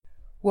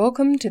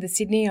Welcome to the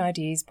Sydney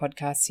Ideas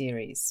podcast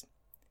series.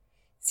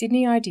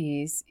 Sydney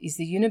Ideas is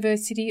the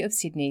University of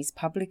Sydney's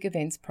public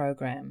events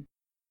program,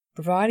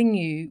 providing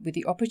you with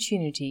the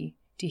opportunity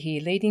to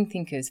hear leading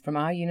thinkers from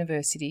our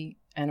university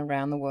and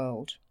around the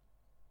world.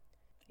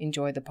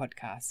 Enjoy the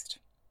podcast.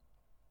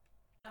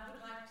 I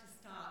would like to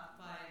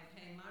start by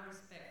paying my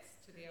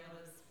respects to the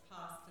elders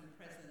past and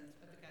present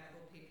of the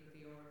Gadigal people of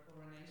the Eora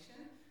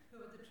Nation,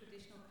 who are the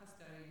traditional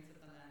custodians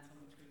of the lands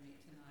on which we meet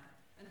tonight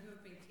and who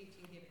have been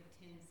teaching here for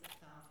tens of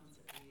thousands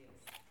of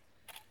years.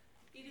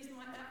 It is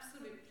my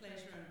absolute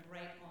pleasure and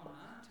great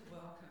honour to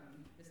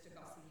welcome Mr.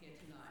 Ghosn here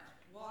tonight.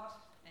 What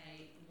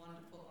a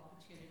wonderful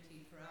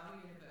opportunity for our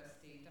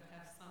university to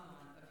have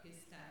someone of his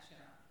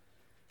stature,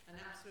 an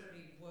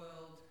absolutely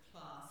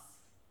world-class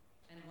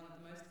and one of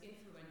the most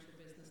influential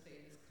business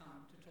leaders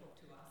come to talk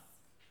to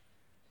us,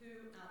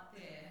 who out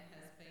there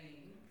has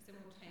been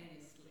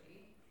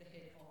simultaneously the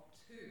head of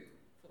two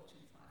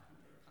Fortune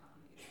 500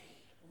 companies,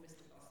 or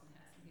Mr. Ghosn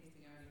has, and he's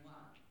the only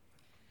one.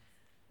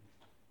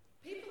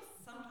 People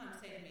sometimes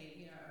say to me,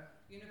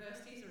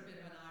 universities are a bit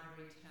of an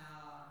ivory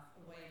tower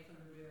away from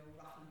the real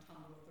rough and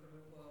tumble of the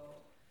real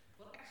world.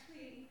 Well,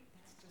 actually,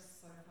 that's just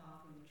so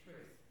far from the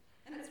truth.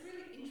 And it's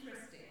really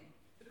interesting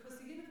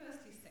because the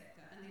university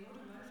sector and the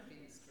automotive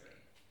industry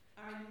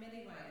are in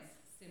many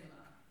ways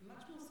similar,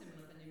 much more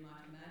similar than you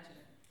might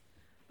imagine.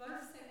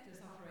 Both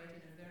sectors operate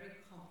in a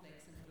very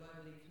complex and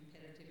globally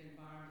competitive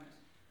environment,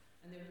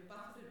 and they're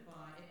buffeted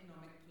by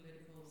economic,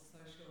 political,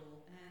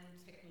 social and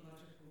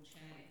technological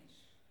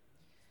change.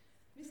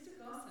 Mr.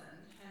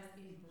 Ghosn has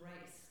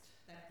embraced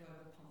that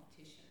global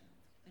competition,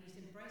 and he's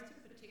embraced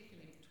it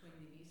particularly between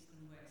the East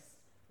and West,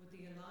 with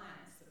the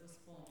alliance that was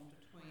formed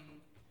between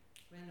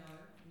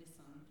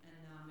Renault-Nissan and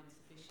now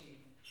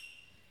Mitsubishi.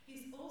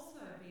 He's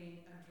also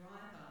been a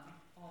driver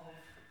of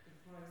the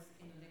growth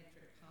in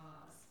electric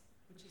cars,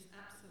 which is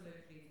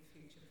absolutely the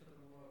future for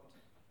the world.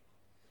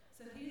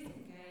 So he is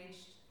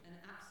engaged and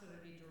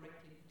absolutely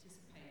directly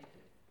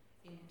participated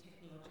in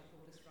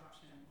technological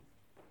disruption.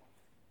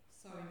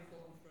 So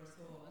important for us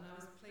all. And I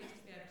was pleased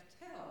to be able to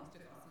tell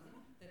Mr. Ghosn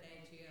that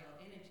AGL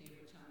Energy,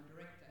 which I'm a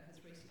director,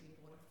 has recently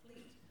bought a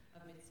fleet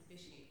of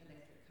Mitsubishi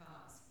electric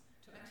cars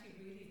to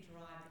actually really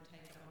drive the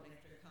take-up of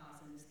electric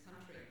cars in this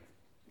country.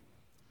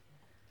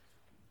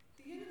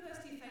 The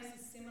university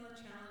faces similar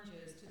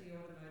challenges to the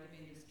automotive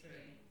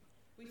industry.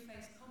 We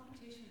face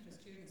competition for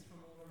students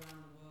from all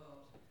around the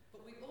world,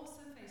 but we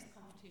also face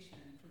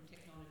competition from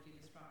technology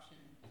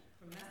disruption,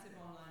 from massive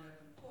online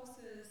open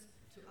courses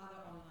to other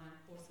online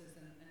courses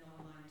and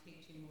online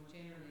teaching more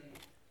generally.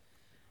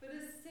 But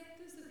as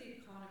sectors of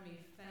the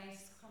economy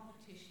face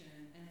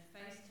competition and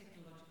face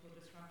technological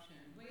disruption,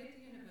 we at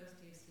the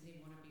University of Sydney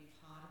want to be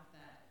part of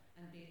that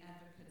and be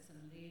advocates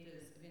and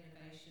leaders of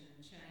innovation and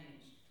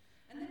change.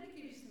 And let me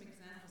give you some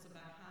examples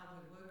about how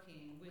we're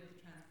working with the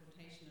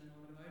transportation and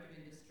automotive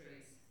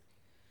industries.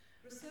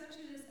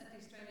 Researchers at the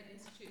Australian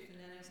Institute for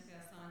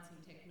Nanoscale Science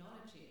and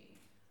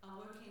Technology are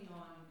working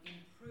on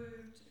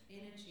improved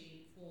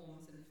energy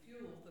forms and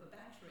fuel for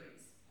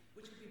batteries,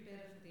 which will be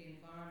better for the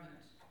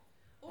environment.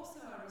 Also,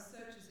 our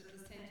researchers at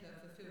the Centre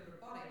for Field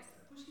Robotics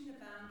are pushing the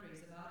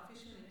boundaries of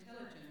artificial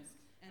intelligence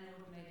and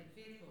automated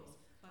vehicles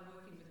by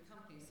working with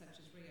companies such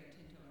as Rio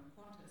Tinto and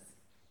Qantas.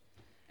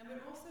 And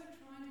we're also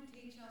trying to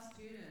teach our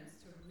students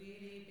to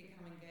really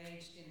become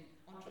engaged in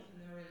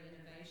entrepreneurial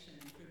innovation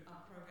through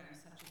our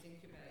programs such as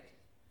Incubate.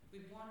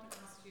 We want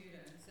our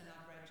students and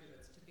our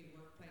graduates to be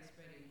workplace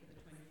ready for the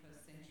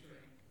 21st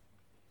century.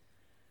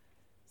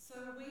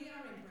 So we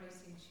are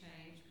embracing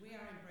change, we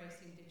are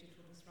embracing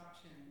digital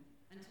disruption,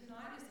 and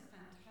tonight is a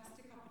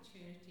fantastic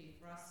opportunity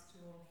for us to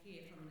all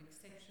hear from an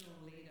exceptional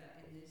leader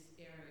in these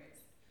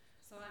areas.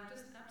 So I'm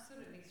just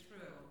absolutely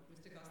thrilled,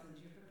 Mr. Ghosn,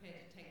 that you're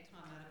prepared to take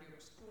time out of your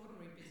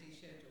extraordinary busy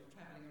schedule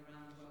travelling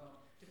around the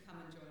world to come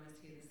and join us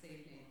here this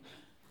evening.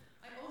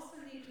 I also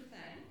need to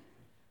thank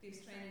the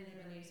Australian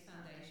Lebanese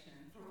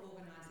Foundation for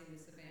organising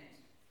this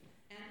event,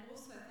 and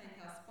also thank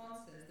our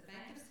sponsors, the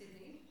Bank of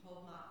Sydney,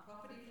 Holdmark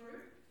Property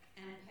Group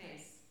and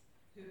PACE,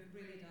 who've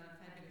really done a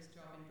fabulous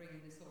job in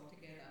bringing this all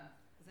together.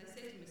 As I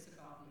said to Mr.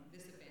 Ghosn,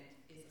 this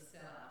event is a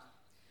sellout.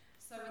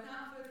 So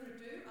without further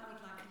ado, I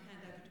would like to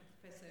hand over to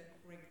Professor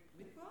Greg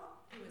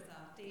Whitwell, who is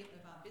our Dean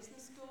of our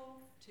Business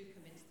School, to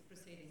commence the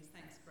proceedings.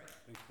 Thanks, Greg.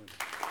 Thanks, Liz.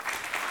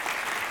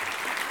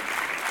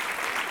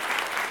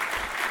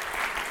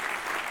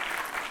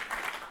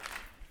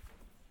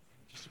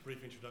 Just a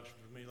brief introduction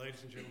from me.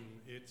 Ladies and gentlemen,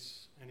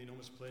 it's an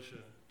enormous pleasure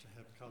to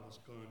have Carlos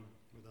Ghosn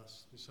with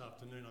us this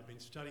afternoon. I've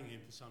been studying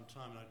him for some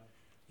time, and I'd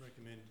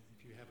recommend,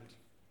 if you haven't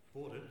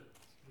bought it,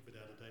 it's a little bit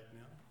out of date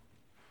now,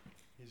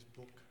 his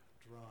book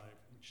Drive,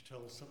 which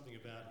tells something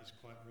about his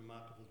quite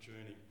remarkable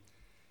journey.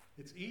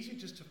 It's easy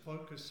just to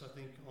focus, I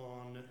think,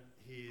 on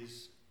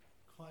his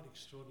quite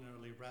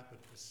extraordinarily rapid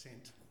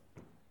ascent,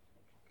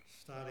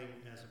 starting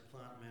as a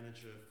plant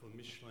manager for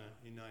Michelin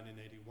in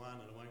 1981,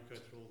 and I won't go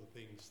through all the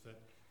things that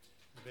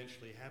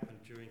eventually happened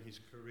during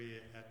his career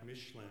at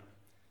Michelin.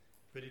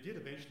 But he did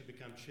eventually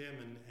become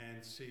chairman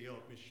and CEO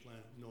of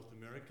Michelin North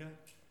America.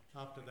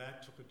 After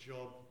that, took a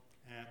job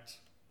at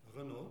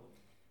Renault.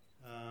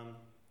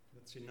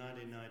 That's in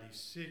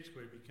 1996,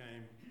 where he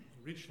became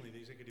originally the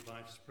Executive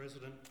Vice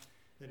President.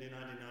 Then in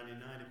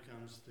 1999, he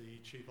becomes the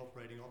Chief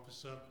Operating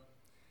Officer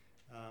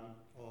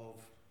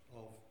of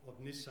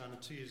Nissan.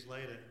 And 2 years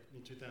later,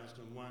 in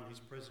 2001, he's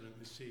President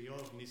and CEO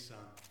of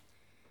Nissan.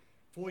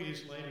 4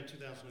 years later, in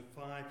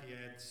 2005, he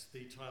adds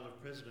the title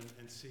of President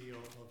and CEO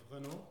of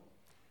Renault.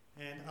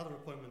 And other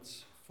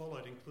appointments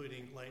followed,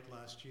 including late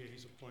last year,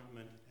 his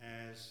appointment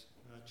as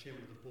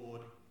Chairman of the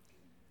Board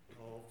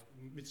of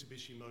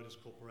Mitsubishi Motors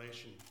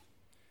Corporation.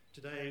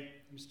 Today,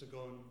 Mr.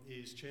 Ghosn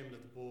is Chairman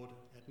of the Board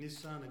at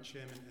Nissan and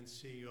Chairman and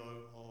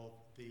CEO of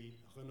the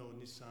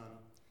Renault-Nissan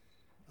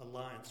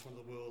Alliance, one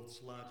of the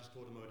world's largest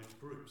automotive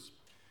groups.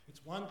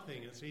 It's one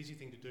thing, it's an easy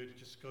thing to do to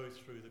just go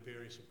through the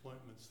various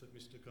appointments that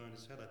Mr. Ghosn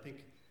has had. I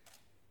think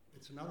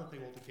it's another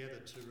thing altogether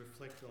to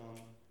reflect on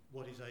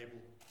what he's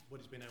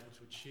been able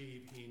to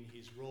achieve in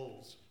his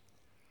roles.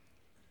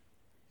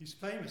 He's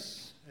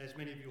famous, as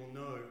many of you will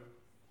know,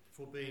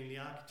 for being the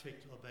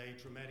architect of a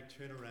dramatic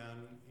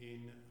turnaround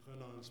in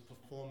Renault's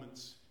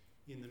performance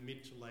in the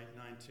mid to late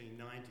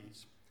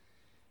 1990s.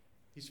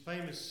 He's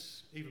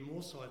famous even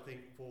more so, I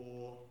think,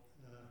 for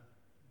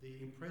the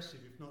impressive,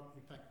 if not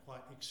in fact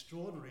quite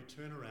extraordinary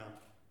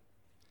turnaround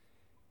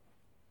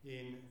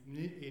in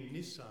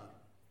Nissan,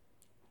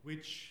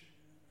 which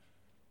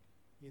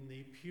in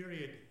the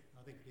period,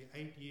 I think the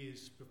 8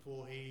 years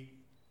before he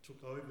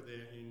took over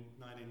there in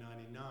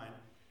 1999,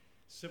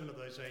 7 of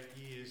those 8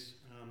 years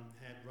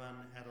had run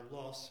at a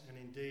loss, and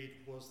indeed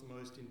was the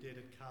most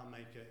indebted car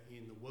maker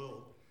in the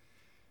world.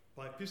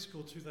 By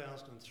fiscal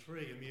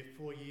 2003, a mere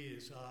 4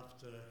 years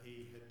after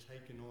he had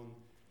taken on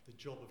the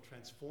job of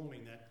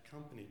transforming that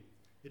company,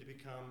 it had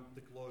become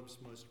the globe's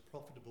most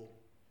profitable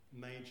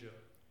major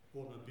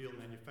automobile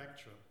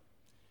manufacturer.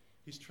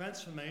 His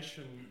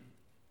transformation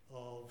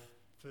of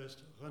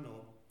first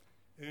Renault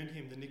earned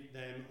him the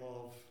nickname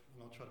of,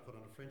 and I'll try to put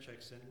on a French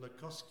accent, Le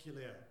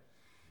Cosquilleur.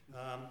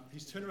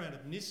 His turnaround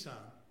of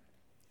Nissan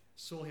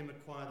saw him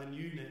acquire the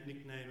new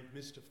nickname of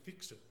Mr.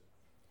 Fix-It.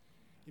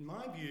 In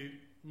my view,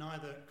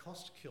 neither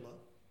Cost Killer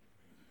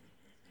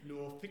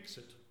nor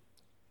Fix-It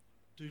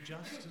do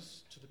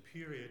justice to the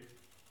period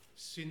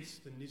since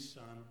the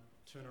Nissan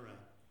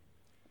turnaround.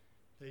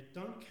 They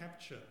don't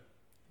capture,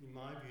 in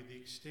my view, the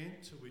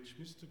extent to which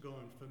Mr.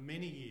 Ghosn, for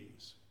many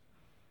years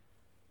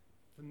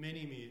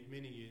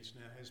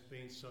now, has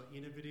been so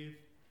innovative,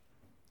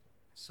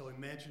 so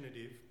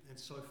imaginative, and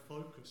so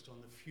focused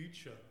on the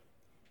future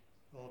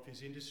of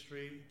his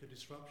industry, the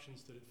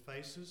disruptions that it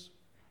faces,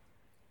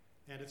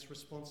 and its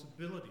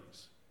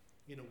responsibilities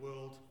in a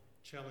world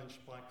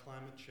challenged by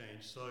climate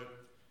change. So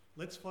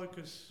let's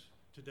focus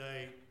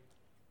today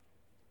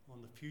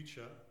on the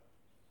future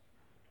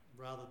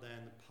rather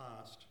than the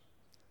past.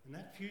 And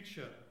that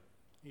future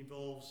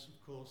involves,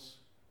 of course,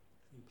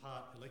 in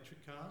part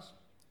electric cars,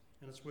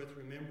 and it's worth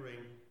remembering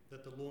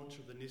that the launch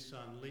of the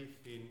Nissan Leaf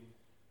in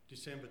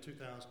December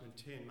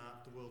 2010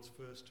 marked the world's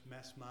first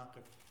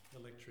mass-market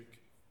electric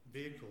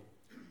vehicle.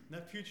 And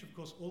that future, of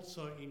course,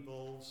 also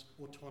involves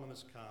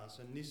autonomous cars,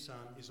 and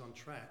Nissan is on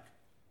track,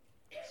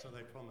 so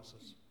they promise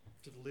us,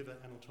 to deliver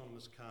an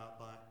autonomous car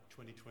by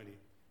 2020.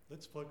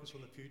 Let's focus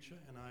on the future,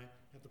 and I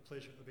have the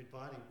pleasure of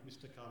inviting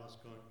Mr. Carlos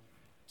Ghosn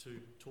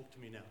to talk to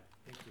me now.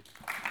 Thank you.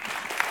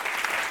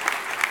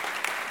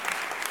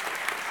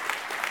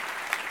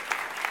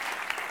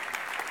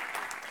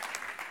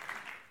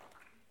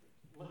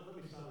 Let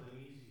me start with an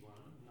easy one,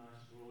 a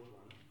nice broad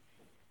one.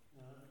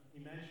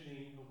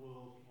 Imagining a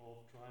world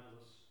of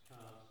driverless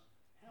cars,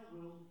 how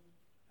will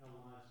our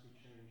lives be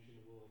changed in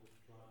a world of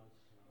driverless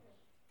cars?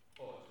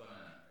 Oh, it's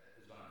gonna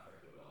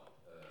affect you a lot.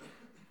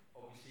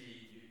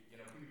 Obviously,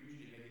 people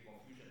usually make a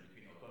confusion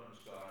between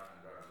autonomous car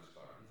and driverless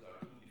car. These are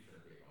two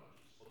different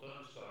technologies.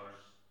 Autonomous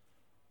cars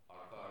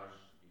are cars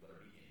you're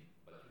gonna be in,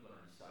 but you're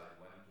gonna decide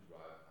when to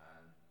drive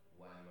and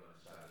when you're gonna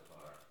decide the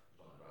car is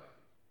gonna drive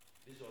you.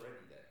 This is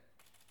already there.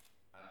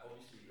 And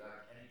obviously,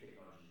 like any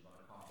technology, is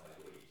gonna come by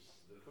waves.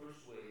 The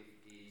first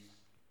wave is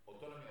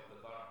autonomy of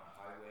the car on a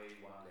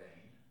highway, one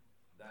lane,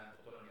 then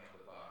autonomy of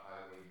the car,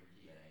 highway,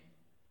 multi-lane,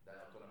 then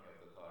autonomy of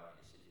the car in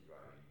the city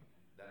driving,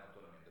 then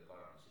autonomy of the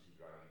car in the city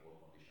driving in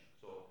all conditions.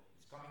 So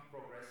it's coming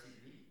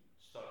progressively,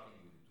 starting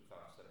with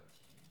 2017.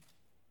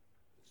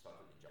 It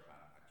started in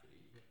Japan,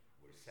 actually.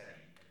 We're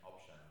selling an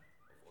option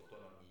of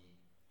autonomy,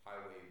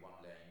 highway, one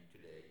lane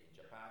today in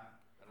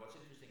Japan. And what's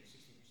interesting,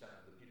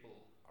 60% of the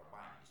people are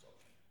buying this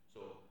option.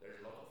 So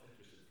there's a lot of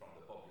interest from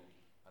the public,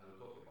 and we'll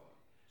talk about it.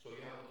 So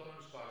you have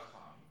autonomous cars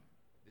coming.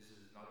 This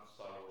is not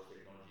Star Wars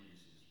technology,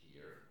 this is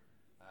here.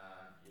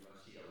 And you're going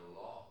to see a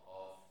lot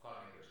of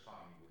car makers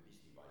coming with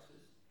these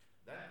devices.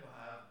 Then you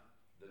have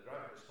the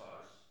driverless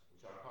cars,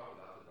 which are car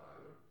without a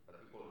driver, that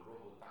we call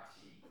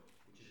robo-taxi,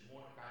 which is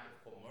more kind of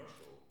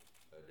commercial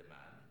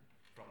demand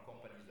from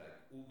companies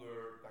like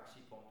Uber,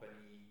 taxi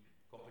company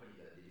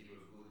that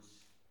deliver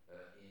goods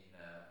in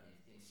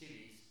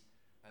cities.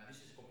 And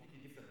this is a completely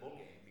different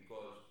ballgame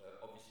because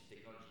obviously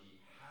technology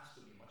has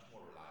to be much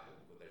more reliable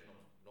because there's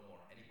no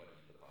more anybody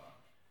in the car.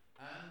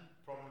 And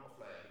problem of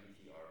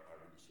liability are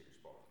really serious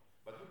problems.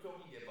 we're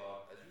talking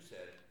about, as you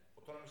said,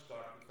 autonomous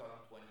car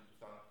 2020,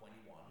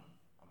 2021,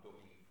 I'm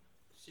talking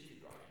city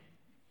driving,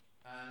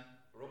 and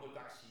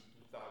robotaxi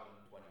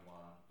 2021,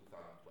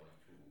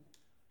 2022.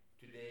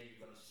 Today,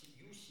 you're going to see,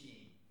 you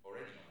seeing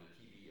already on the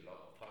TV a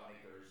lot of car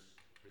makers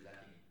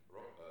presenting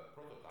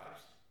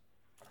prototypes.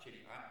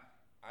 Actually,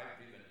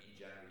 I've driven in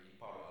January in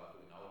Palo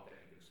Alto in our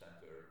technical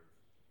center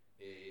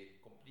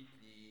a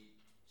completely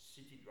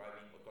city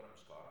driving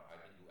autonomous car. I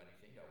didn't do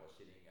anything. I was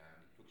sitting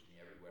and it took me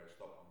everywhere,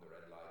 stop on the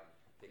red light,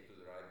 take to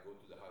the right, go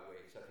to the highway,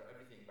 etc.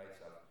 Everything by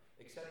itself.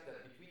 Except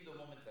that between the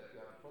moment that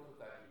you have a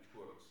prototype which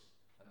works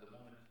and the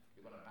moment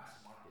you're going to mass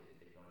market a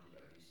technology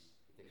like this,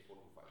 it takes 4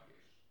 to 5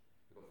 years.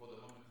 Because for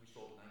the moment we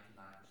solved 99%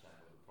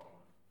 of the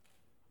problem.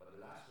 But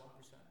the last 1%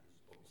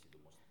 is obviously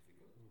the most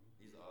difficult.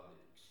 These are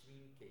the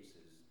extreme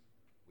cases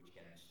which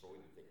can destroy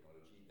the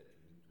technology that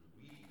you need to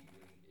really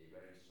bring a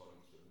very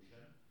solid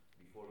solution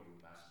before you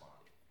mass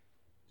market.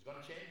 It's going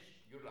to change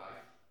your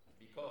life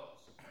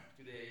because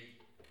today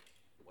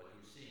what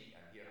you're seeing,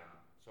 and here I'm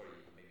sorry,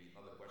 maybe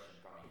another question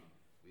coming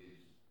with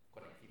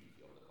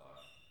connectivity of the car.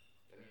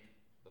 I mean,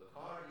 the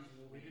car is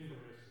moving. We didn't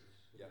address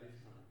this. I mean,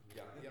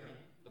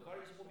 the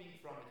car is moving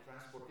from a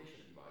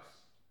transportation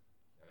device.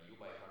 I mean, you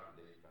buy a car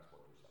today to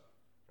transport yourself,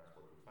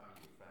 transport your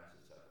family, your friends,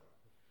 etc.,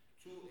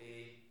 to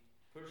a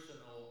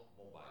personal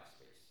mobile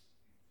space.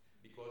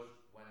 Because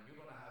when you're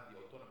going to have the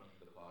autonomy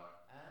in the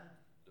car and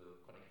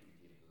the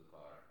connectivity into the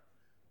car,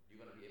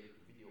 you're going to be able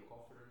to video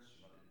conference,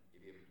 you're going to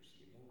be able to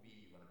see a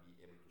movie, you're going to be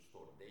able to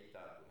store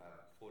data, to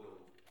have photo,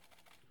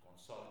 to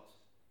consult,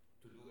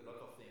 to do a lot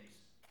of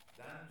things.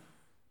 Then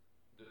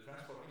the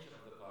transformation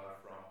of the car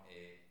from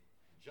a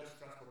just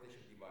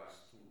transportation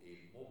device to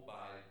a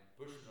mobile,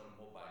 personal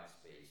mobile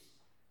space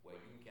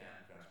where you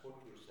can transport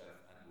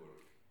yourself and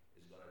work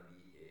is going to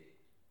be a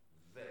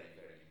very,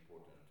 very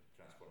important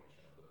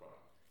transformation of the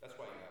product. That's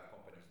why you have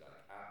companies like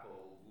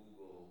Apple,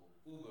 Google,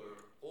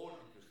 Uber, all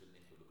interested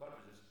into the car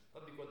business,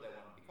 not because they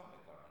want to become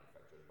a car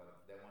manufacturer,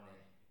 but they want to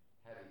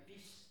have a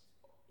piece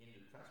in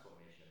the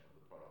transformation of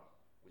the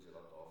product with a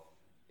lot of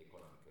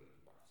economical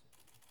impact.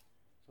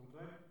 So I'm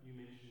glad you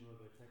mentioned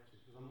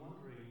robotaxis, because I'm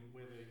wondering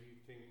whether you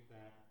think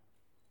that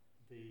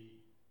the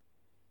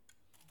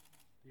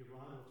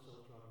arrival of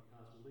self-driving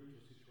cars will lead to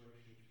a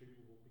situation which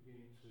people will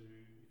begin to,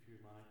 if you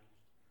like,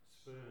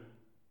 spurn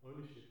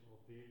ownership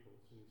of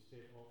vehicles and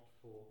instead opt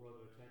for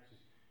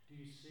robotaxis. Do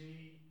you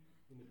see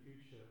in the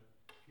future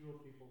fewer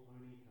people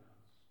owning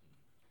cars?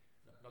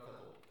 No, not at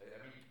all.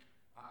 I mean,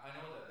 I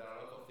know that there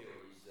are a lot of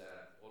theories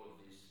that all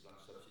of this is going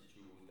to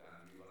substitute and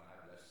we're going to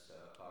have less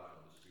cars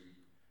on the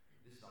street.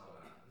 This is not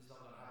going to happen. This is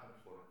not going to happen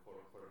for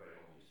a very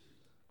obvious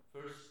reason.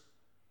 First,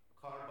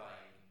 car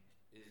buying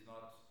is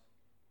not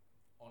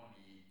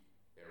only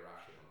a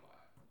rational buy.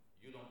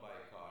 You don't buy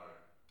a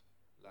car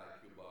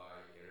like you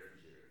buy a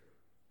refrigerator.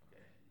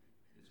 Okay,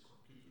 it's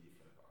completely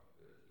different logic.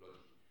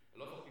 A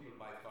lot of people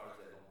buy cars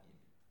they don't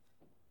need.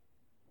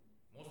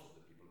 Most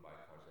of the people buy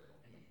cars they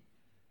don't need.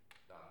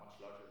 They are much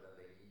larger than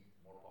they need,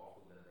 more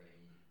powerful than they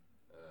need.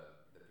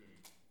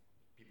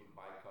 People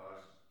buy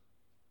cars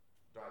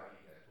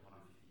driving at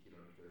 250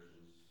 kilometers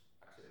with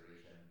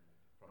acceleration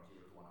from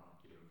 0 to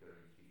 100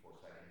 kilometers in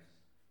 3-4 seconds,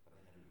 but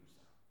they never use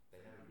them.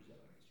 They never use them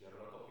like this. You have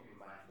a lot of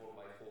people buying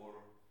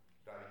 4x4,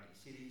 driving in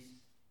cities.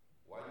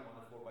 Why do you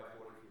want a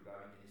 4x4 if you're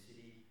driving in a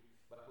city?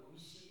 But we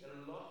see a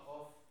lot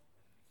of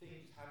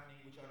things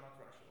happening which are not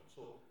rational.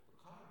 So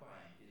car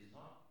buying is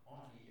not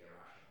only a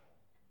rational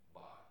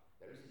buy.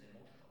 There is an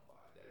emotional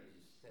buy. There is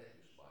a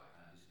status buy,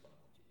 and this is going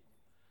to continue.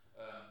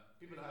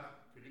 People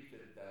have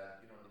predicted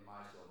that the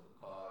demise of the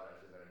car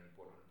as a very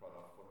important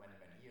product for many,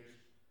 many years.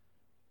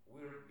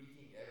 We're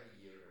beating every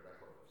year a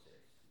record of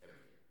sales. Every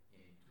year.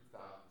 In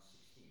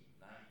 2016,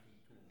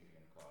 92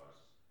 million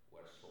cars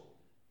were sold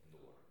in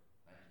the world.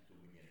 92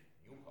 million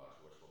new cars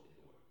were sold in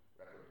the world.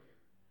 Record year.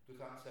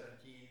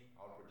 2017,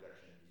 our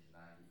projection is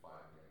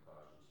 95 million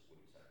cars will be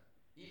sold.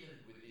 Even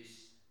with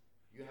this,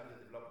 you have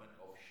the development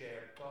of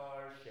shared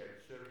cars,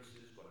 shared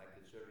services,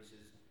 connected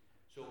services.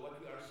 So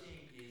what we are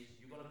seeing is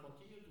you're going to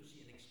continue to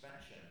see an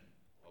expansion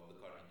of the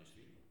car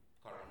industry,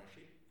 car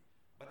ownership,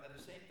 but at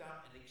the same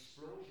time an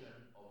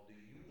explosion of the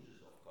uses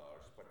of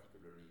cars,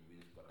 particularly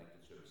with connected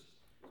services.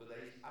 So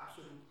there is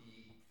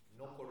absolutely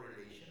no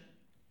correlation.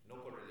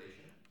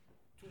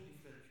 Two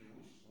different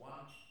views,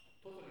 one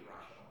totally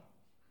rational,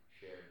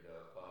 shared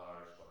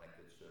cars,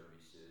 connected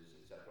services,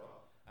 etc.,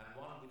 and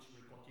one which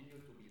will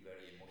continue to be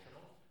very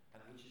emotional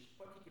and which is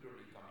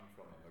particularly coming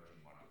from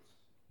emerging markets.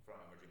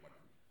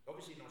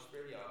 Obviously in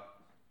Australia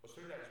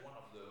is one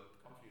of the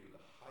countries with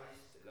the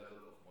highest level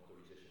of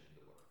motorization in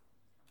the world.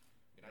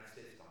 The United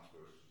States comes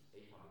first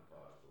with 800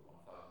 cars per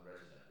 1,000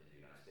 residents in the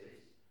United States.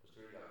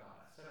 Australia comes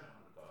at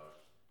 700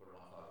 cars per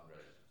 1,000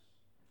 residents.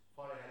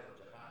 Far ahead of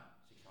Japan,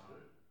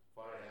 600,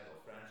 far ahead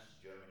of France,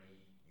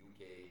 Germany,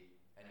 UK,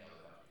 any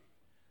other country.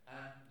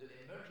 And the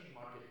emerging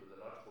market with a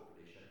large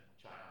population,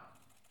 China,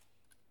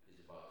 is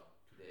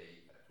about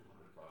today at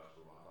 200 cars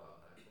per 1,000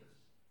 inhabitants.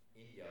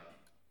 India,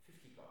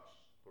 50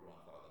 cars per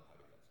 1,000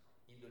 inhabitants.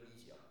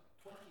 Indonesia,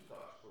 20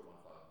 cars per 1,000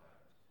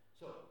 inhabitants.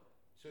 So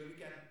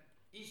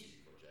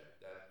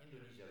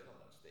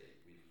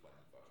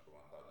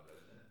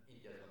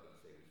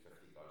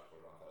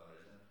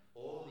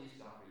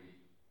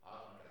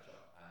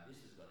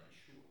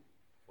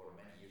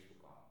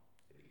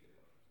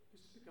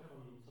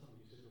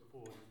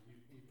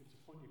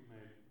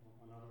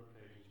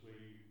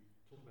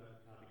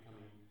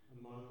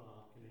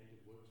mobile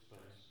connected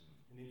workspace,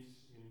 an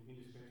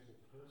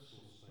indispensable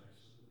personal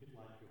space, a bit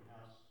like your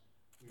house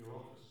or your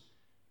office.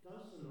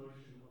 Does the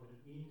notion of an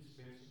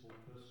indispensable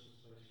personal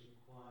space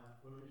require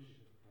ownership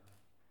of a car?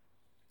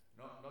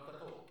 Not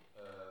at all.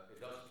 It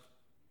doesn't.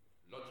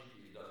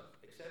 Logically, it doesn't.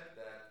 Except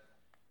that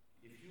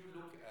if you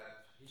look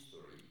at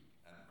history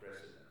and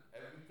precedent,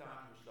 every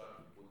time you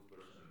start to put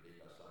personal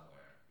data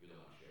somewhere, you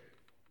don't want to share it.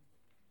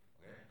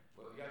 Okay?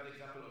 But we have the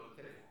example of the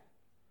telephone.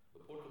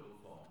 The portable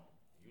phone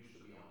used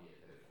to be only a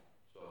telephone.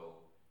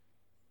 So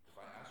if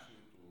I ask you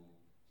to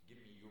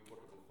give me your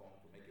portable phone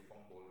to make a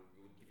phone call,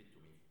 you would give it to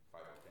me 5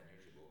 or 10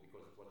 years ago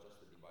because it was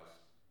just a device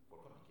for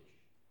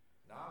communication.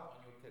 Now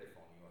on your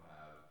telephone you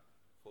have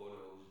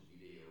photos,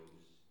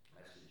 videos,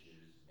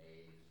 messages,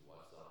 mails,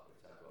 WhatsApp,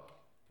 etc.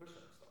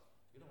 Personal stuff.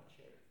 You don't want to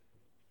share it.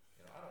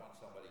 You know, I don't want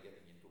somebody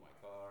getting into my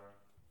car,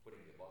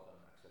 putting a button,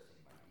 accessing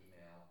my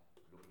email,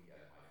 looking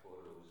at my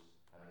photos,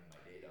 having my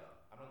data.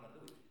 I'm not going to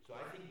do it. So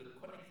I think the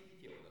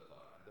connectivity of the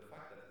car and the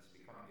fact that it's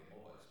becoming a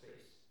mobile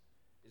space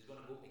is going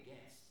to go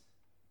against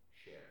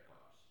shared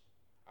cars.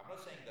 I'm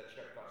not saying that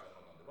shared cars are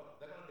not going to develop.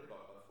 They're going to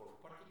develop, but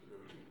for particular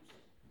use.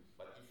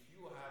 But if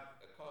you have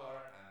a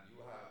car and you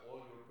have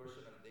all your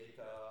personal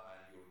data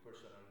and your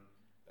personal,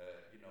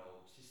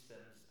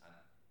 systems, and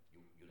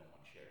you don't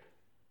want to share it.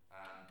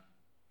 And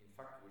in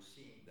fact, we're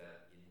seeing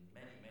that in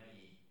many,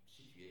 many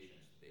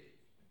situations today,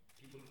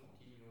 people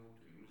continue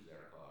to use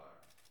their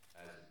car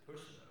as a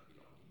personal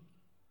belonging,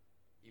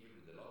 even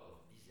with a lot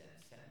of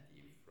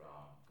disincentive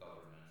from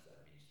governments,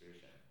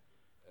 administration,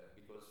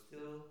 because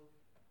still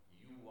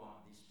you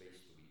want this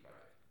space to be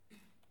private.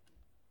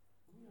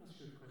 Let me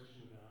ask you a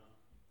question about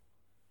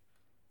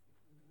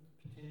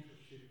potential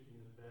shift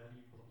in the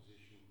value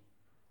proposition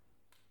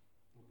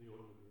of the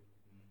automobile.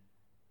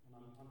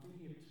 And I'm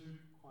thinking of two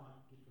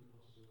quite different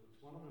possibilities.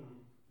 One of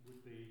them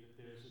would be that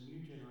there's a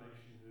new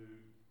generation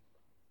who,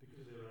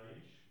 because of their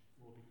age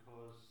or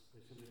because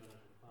they simply don't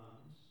have the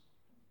funds,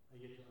 are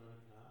yet to own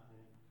a car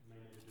and may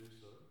never do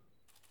so.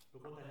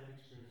 But what they have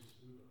experienced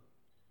is Uber.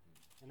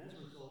 And as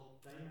a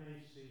result, they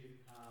may see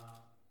the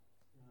car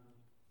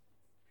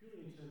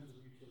purely in terms of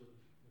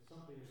utility, as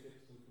something that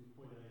gets them from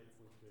point A to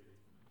point B.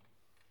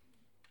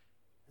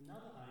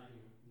 Another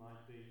argument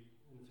might be,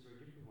 and it's a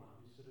very different one,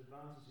 is that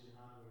advances in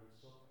hardware and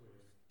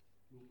software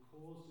will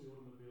cause the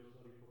automobile's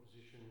value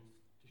proposition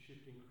to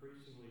shift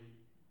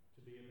increasingly to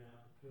be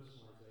about the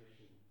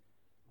personalisation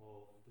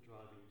of the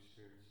driving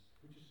experience,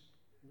 which is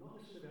not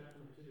necessarily about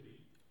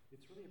connectivity.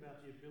 It's really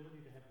about the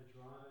ability to have the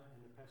driver and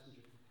the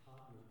passenger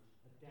compartment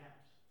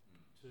adapt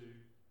to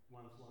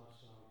one's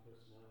lifestyle and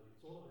personality.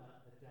 It's all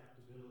about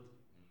adaptability,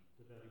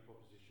 the value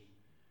proposition.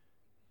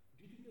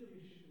 Do you think there'll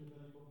be a shift in the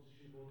value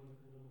proposition of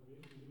automobiles?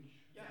 Which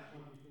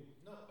one do you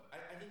think? No,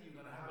 I think you're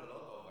going to have a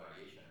lot of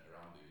variation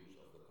around the use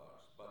of the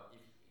cars. But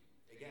if,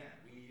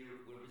 again, we're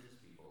business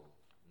people,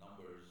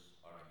 numbers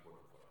are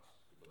important for us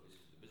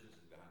because the business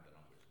is behind the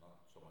numbers,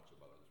 not so much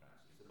about the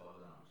trends. It's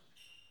about the numbers.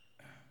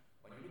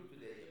 When you look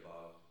today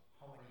about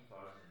how many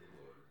cars in the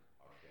world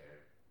are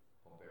shared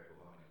compared to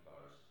how many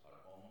cars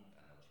are owned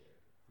and not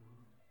shared,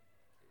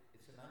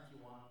 it's a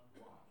 91-1.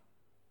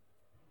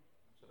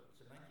 So it's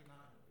a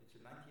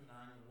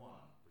 99-1%.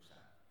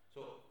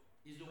 So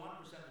is the 1%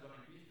 going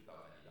to increase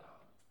without any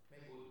doubt?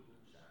 May go to 2%,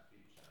 3%,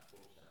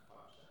 4%,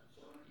 5%. It's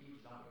already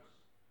huge numbers.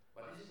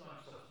 But is it going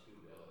to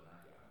substitute the other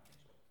 90? I don't think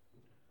so.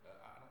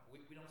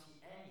 We don't see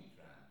any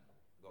trend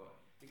going.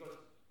 Because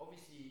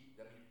obviously,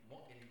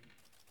 in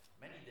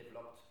many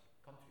developed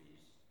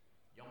countries,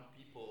 young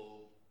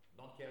people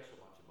don't care so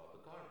much about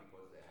the car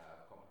because they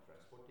have common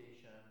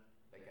transportation,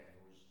 they can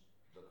use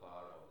the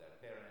car of their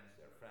parents,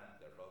 their friends,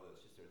 their brother,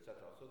 sister,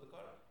 etc. So the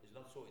car is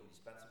not so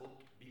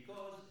indispensable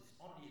because it's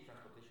only a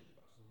transportation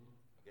device.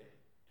 Okay?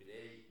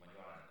 Today, when you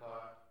are in a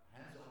car,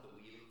 hands on the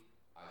wheel,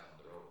 eyes on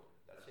the road.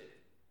 That's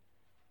it.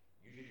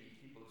 Usually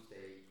people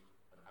stay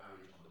on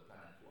average on the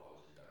planet 2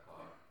 hours in their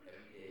car.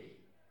 Every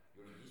day,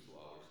 during these 2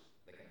 hours,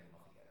 they can do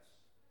nothing else.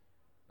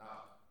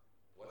 Now,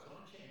 what's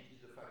going to change is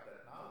the fact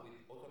that now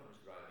with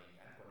autonomous driving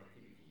and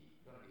connectivity,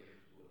 you're going to be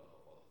able to do a lot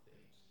of other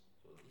things.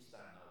 So this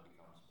time now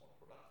becomes more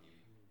productive,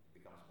 it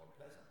becomes more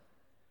pleasant.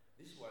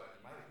 This is why,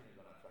 in my opinion, is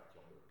going to attract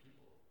younger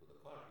people to the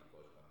car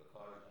because when the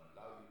car is going to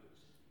allow you to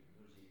listen to your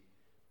music,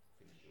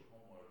 finish your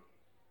homework,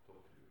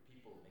 talk to your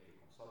people, make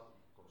a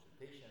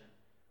consultation,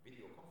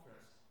 video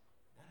conference,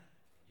 then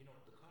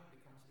the car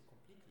becomes a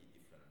completely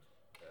different,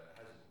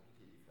 has a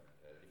completely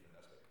different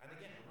aspect. And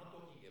again, we're not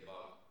talking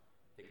about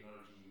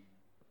technology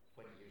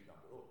 20 years down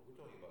the road. We're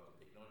talking about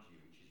the technology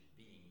which is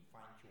being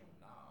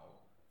fine-tuned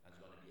now and is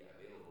going to be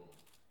available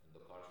in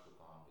the cars to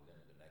come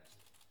within the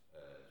next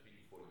 3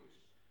 to 4 years.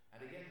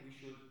 And again,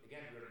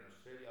 we're in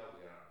Australia,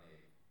 we are in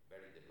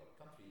very developed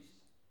countries.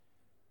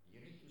 You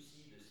need to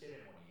see the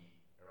ceremony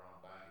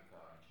around buying a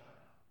car in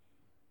China,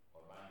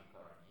 or buying a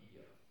car in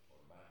India, or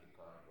buying a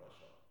car in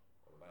Russia,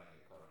 or buying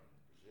a car in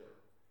Brazil.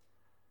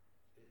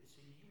 It's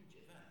a huge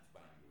event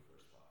buying your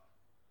first car.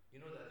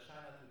 You know that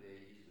China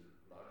today is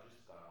the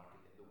largest car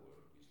market in the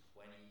world with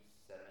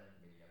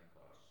 27 million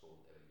cars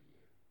sold every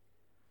year.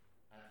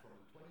 And from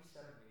the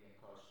 27 million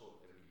cars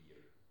sold every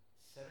year,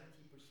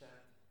 70%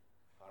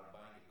 are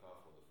buying a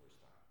car for the first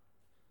time.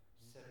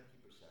 70%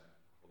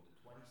 of the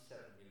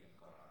 27 million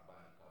car are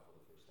buying a car for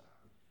the first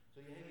time.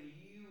 So you have a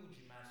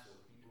huge mass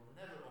of people who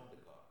never owned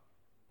a car.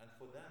 And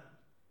for them,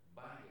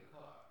 buying a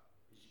car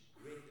is a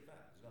great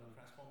event. It's going to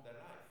transform their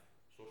life,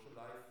 social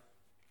life,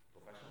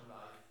 professional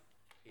life,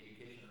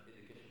 education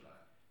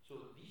life.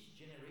 So this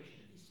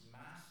generation, this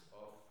mass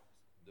of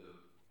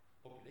the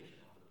population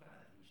of the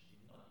planet which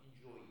did not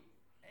enjoy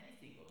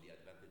anything of the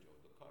advantage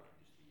of the car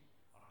industry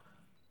are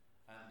coming.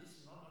 And this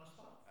is not going to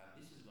stop. And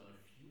this is going to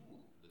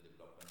fuel the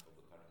development of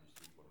the car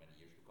industry for many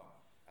years to come.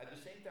 At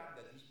the same time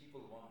that these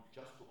people want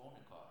just to own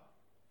a car,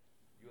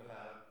 you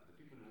have the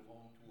people who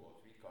own 2 or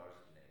 3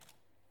 cars in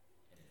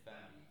a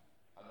family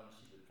are going to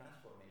see the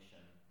transformation.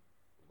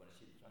 We're going to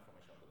see the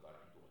transformation of the car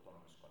into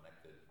autonomous,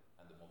 connected,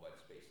 and the mobile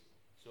space.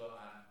 So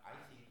I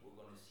think we're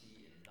going to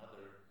see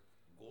another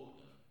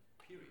golden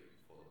period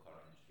for the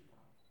car industry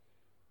coming.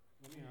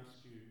 Let me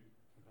ask you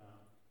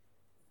about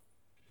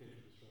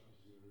potential disruptors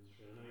in your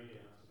industry. I know you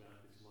get asked about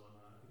this a lot,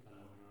 and I think I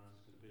know what your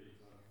answer's going to be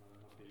because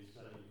I've been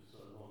studying you for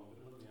so long, but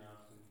let me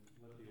ask and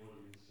let the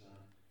audience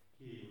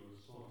hear your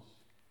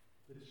response.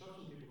 The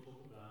disruption people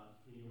talk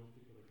about in your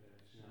particular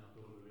case, now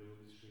the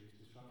automobile industry, is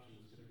disruption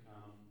that's going to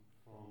come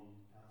from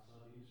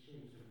outside the industry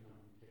and it's going to come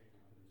from tech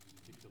companies in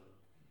particular.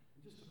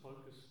 And just to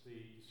focus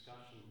the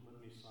discussion, let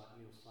me cite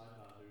Neil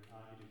Seibart, who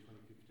argued in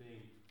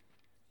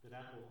 2015 that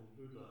Apple and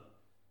Uber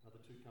are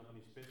the 2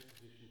 companies best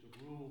positioned to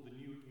rule the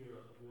new era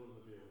of the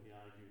automobile, he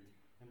argued.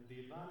 And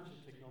the advantage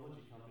of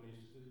technology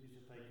companies is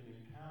that they can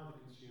empower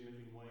the consumer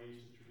in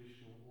ways that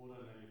traditional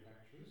auto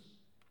manufacturers,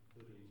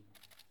 including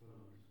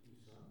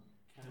Renault-Nissan,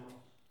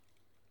 cannot.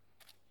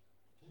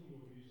 Tell me your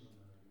views on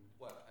that.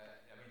 Well,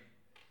 I mean,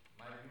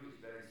 my view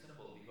is very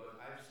simple because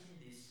I've seen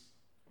this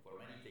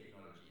for many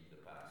technology in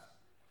the past,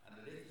 and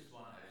the latest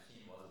one I've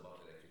seen was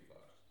about electric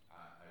cars.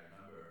 I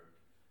remember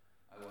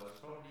I was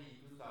probably in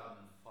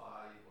 2005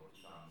 or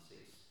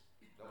 2006.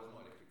 There was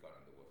no electric car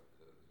in the world.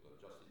 It was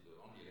just the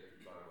only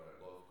electric car were a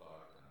golf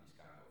cart and this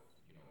kind of,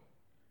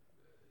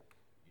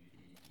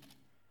 utility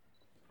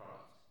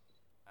products.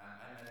 And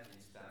I met in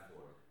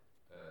Stanford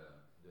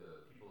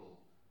the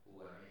people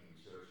who were making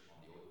research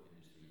on the auto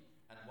industry,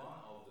 and one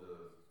of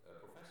the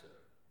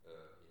professor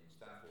in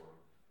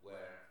Stanford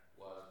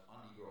was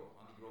Andy Grove.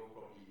 Andy Grove,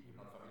 probably you're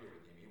not familiar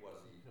with him. He was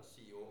the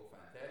CEO of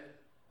Intel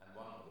and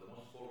one of the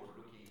most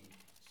forward-looking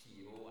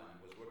CEO, and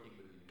he was working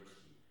with the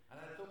university.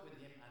 And I talked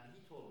with him, and he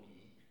told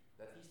me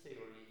that his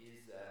theory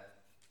is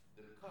that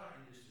the car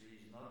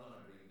industry is not going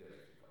to bring the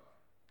electric car.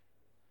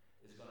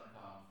 It's going to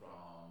come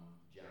from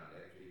General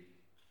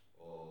Electric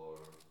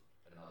or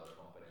another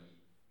company,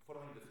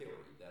 following the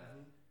theory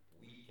that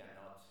we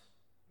cannot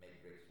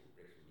make breakthrough.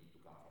 Breakthrough need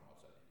to come from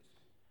outside the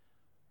industry.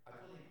 I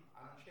told him,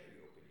 I don't share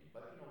your opinion,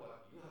 but you know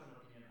what? You have an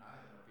opinion,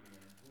 I have an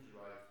opinion. Who's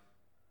right?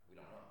 We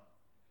don't know.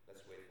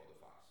 Let's wait for the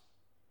facts.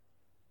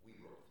 We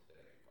wrote the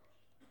electric cars.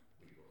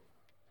 We wrote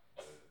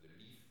them. The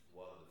Leaf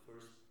was the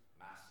first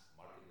mass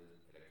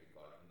marketed electric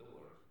car in the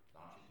world,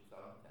 launched in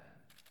 2010,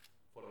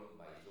 followed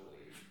by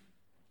Zoe.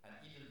 And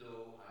even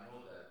though I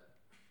know that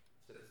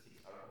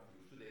statistics are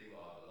confused, today we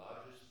are the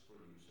largest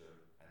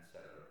producer and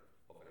seller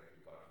of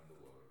electric cars in the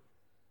world,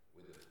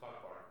 with a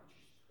car park which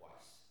is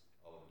twice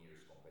our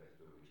nearest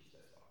competitor, which is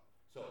Tesla.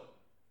 So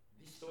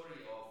this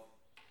story of,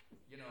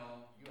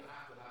 you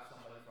have to have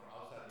somebody from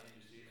outside the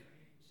industry, I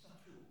mean, it's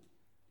not true.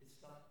 It's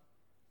not.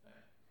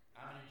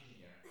 I'm an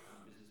engineer,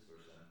 I'm a business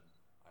person,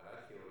 I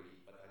like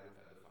theory, but I look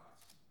at the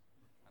facts.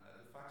 And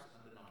the facts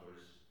and the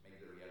numbers make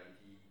the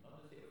reality,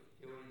 not the theory.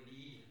 Theory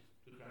lead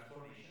to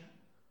transformation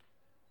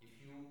if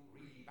you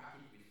really back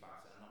it with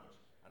facts and numbers.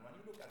 And when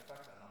you look at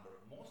facts and numbers,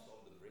 most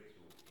of the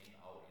breakthrough in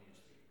our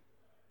industry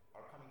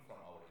are coming from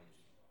our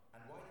industry.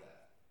 And why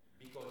that?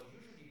 Because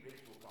usually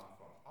breakthrough come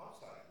from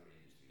outside your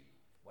industry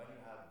when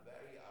you have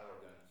very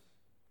arrogant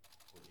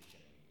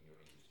positioning in your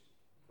industry.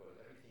 Because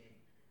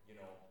everything,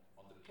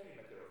 on the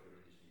perimeter of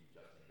your industry, you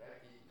just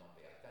neglect it, you don't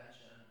pay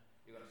attention,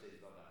 you're going to say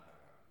it's not going to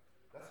happen.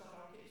 That's not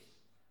our case.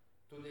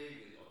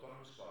 Today, with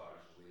autonomous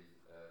cars, with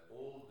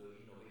all the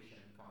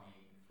innovation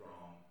coming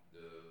from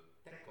the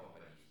tech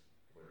companies,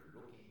 we're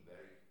looking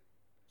very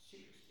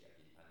seriously at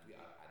it, and we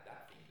are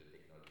adapting the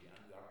technology, and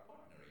we are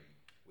partnering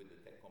with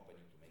the tech company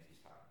to make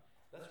this happen.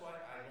 That's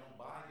why I don't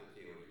buy the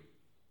theory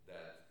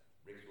that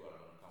breakthrough are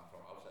going to come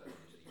from outside the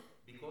industry,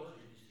 because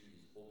the industry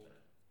is open,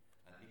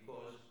 and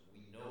because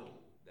we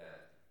know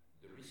that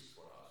the risk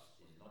for us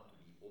is not to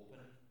be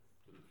open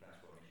to the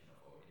transformation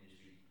of our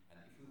industry, and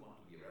if we want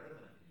to be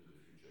relevant into the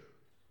future,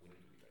 we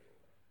need to be very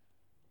open.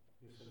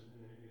 Yes, and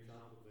an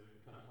example of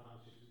the kind of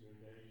partnerships that you're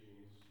engaging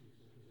in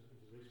is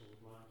a recent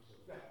with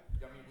Microsoft.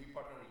 Yeah, I mean, we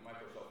partner with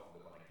Microsoft on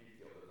the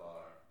connectivity of the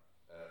car.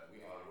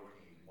 We are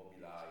working with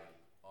Mobileye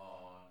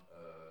on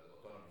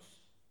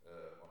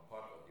on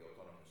part of the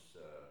autonomous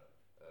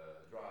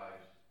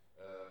drives.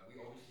 We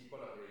obviously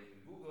collaborate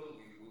with Google.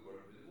 We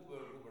work with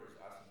Uber. Uber is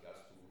asking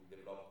us to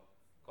develop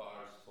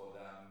cars for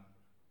them,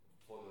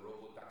 for the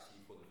robo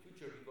taxi for the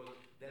future, because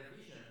their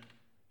vision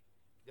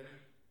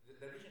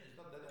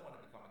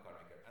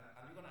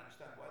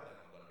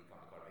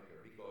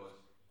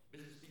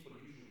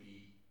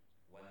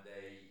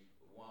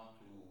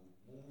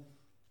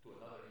to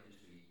another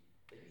industry,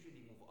 they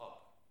usually move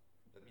up.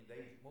 That means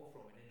they move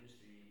from an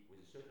industry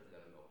with a certain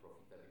level of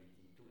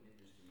profitability to an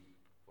industry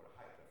for a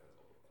higher level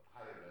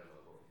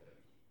of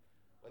profitability.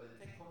 But the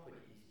tech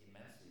company is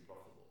immensely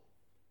profitable.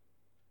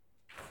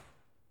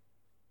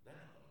 They're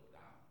not going to go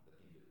down. That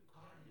means the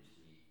car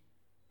industry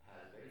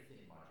has very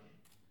thin margin.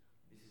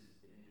 This is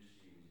an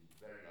industry with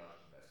very large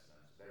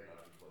investments, very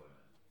large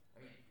employment.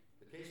 I mean,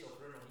 the case of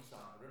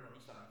Renault-Nissan,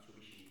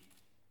 Mitsubishi,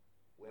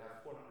 we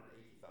have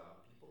 480,000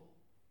 people.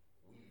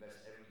 We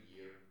invest every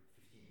year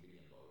 $15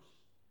 billion.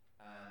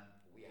 And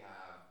we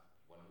have,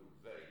 when we're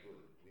very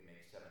good, we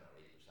make 7 or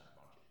 8%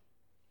 margin.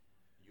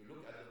 You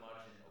look at the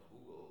margin of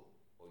Google,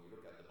 or you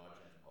look at the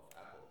margin of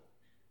Apple,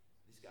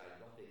 these guys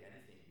don't take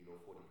anything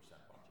below 40%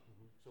 margin.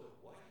 So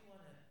why do you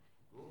want to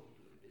go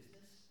into the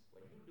business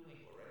when you're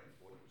doing already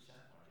 40%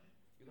 margin?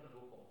 You're going to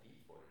go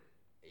compete for it.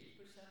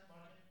 8%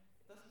 margin?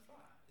 It doesn't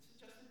fly. It's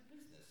just a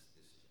business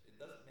decision. It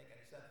doesn't make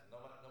any sense.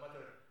 No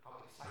matter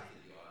how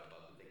excited you are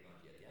about the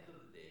technology, at the end of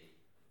the day,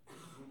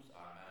 these groups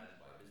are managed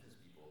by business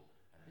people,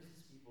 and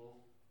business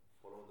people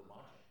follow the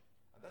margin.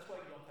 And that's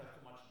why you don't have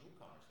too much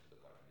newcomers in the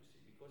car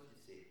industry, because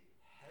it's a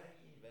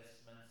heavy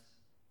investments,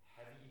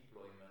 heavy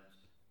employment,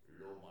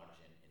 low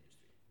margin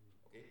industry.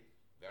 Okay?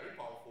 Very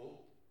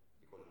powerful,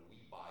 because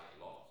we buy a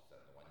lot. So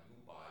when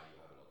you buy,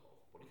 you have a lot of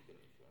political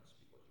influence,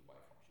 because you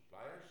buy from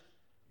suppliers,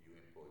 you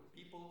employ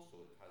people,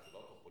 so it has a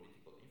lot of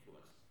political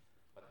influence.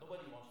 But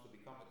nobody wants to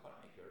become a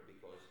car maker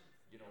because,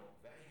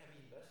 very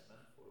heavy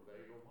investment for a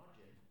very low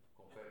margin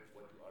compared to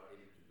what you are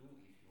able to do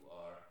if you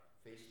are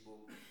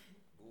Facebook,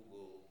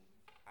 Google,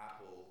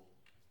 Apple,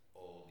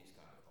 all these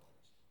kind of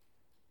companies.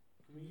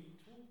 Can we talk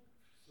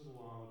just a little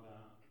while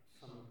about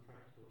some of the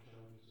practical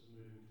challenges of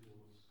moving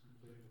towards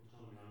complete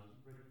autonomy? I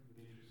read with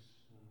interest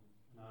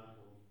an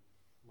article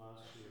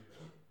last year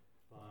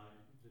by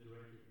the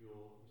director of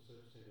your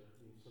research centre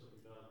in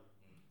Silicon Valley.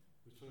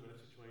 We're talking about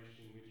a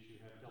situation in which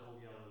you have double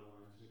yellow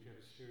lines, in which you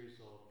have a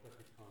series of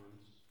traffic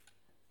cones,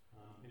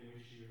 in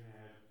which you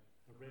have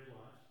a red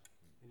light,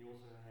 and you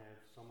also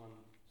have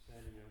someone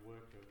standing, a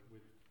worker,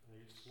 with a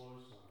slow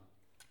sign,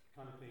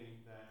 kind of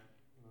thing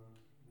that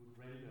would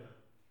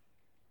render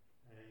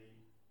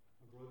a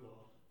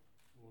robot,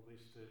 or at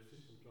least a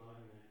system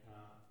driving a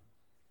car,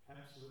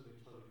 absolutely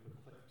totally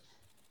perplexed,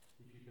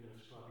 if you can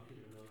ascribe a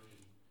human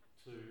emotion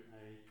to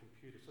a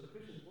computer. So the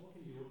question is, what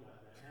can you do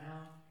about that?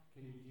 How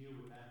can you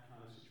deal with that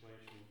kind of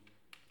situation?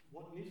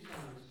 What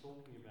Nissan is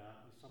talking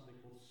about is something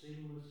called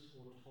seamless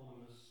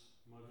autonomous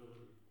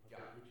mobility,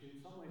 which in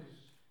some ways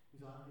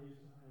is I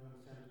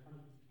understand, kind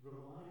of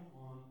relying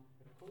on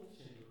a call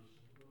centre of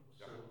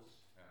sorts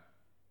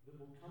that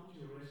will come to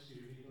your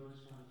rescue in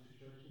those kinds of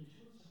situations.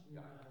 Tell us something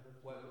about how that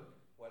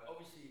Well,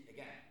 obviously,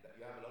 again,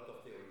 you have a lot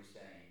of theories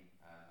saying,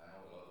 I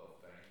know a lot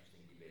of very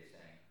interesting debates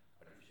saying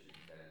artificial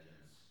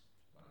intelligence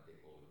is going to take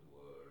over the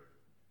world,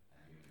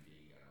 and human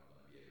beings are not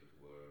going to be able to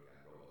work, and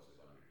robots are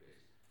going to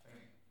replace. I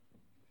mean,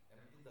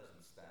 it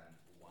doesn't stand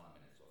 1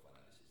 minute of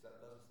analysis. That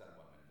doesn't stand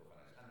 1 minute of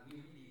analysis. And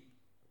we really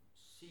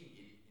see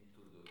it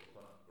into the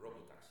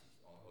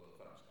robotaxis on the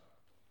autonomous car.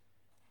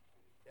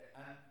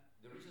 And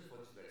the reason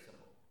for this is very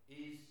simple.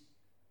 Is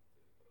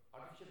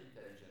artificial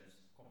intelligence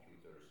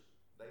computers,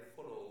 they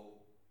follow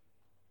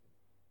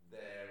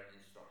their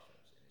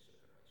instructions in a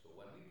certain way. So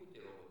when we put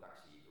a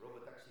robotaxi or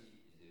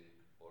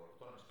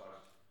autonomous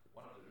cars,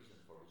 one of the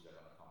reasons for which they're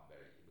going to come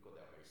because they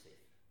are very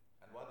safe.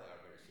 And why they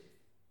are very safe?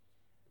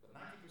 Because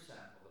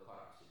 90% of the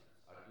car accidents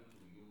are due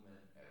to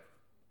human error.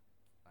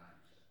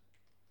 90%.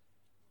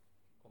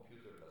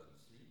 Computer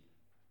doesn't sleep,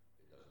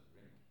 it doesn't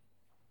drink,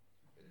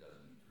 it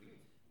doesn't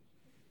tweet.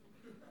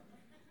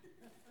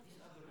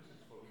 These are the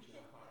reasons for which you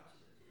have car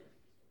accidents. Okay?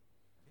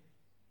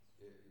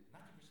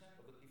 90%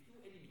 of if you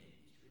eliminate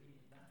this, you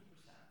eliminate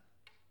 90%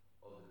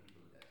 of the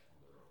people dead on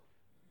the road.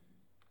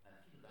 And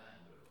people dying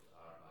on the roads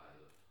are by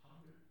the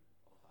hundreds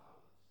of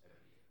thousands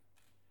every year.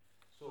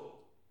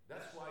 So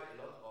that's why a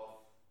lot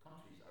of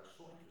countries are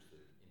so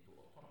interested into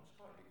autonomous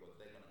cars, because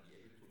they're going to be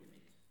able to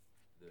limit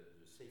the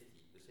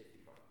safety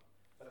problem.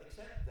 But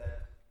except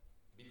that,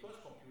 because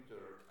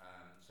computer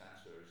and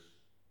sensors,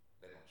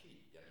 they don't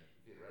cheat. I mean,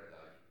 if the red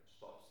light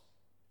stops,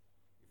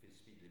 if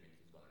it's speed limit,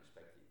 it's going to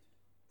respect it.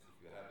 If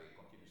you have a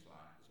continuous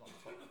line, it's going to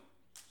stop.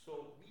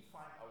 So we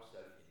find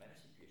ourselves in many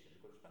situations,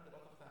 because we spend a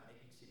lot of time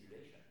making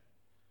simulation.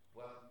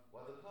 Well,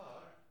 the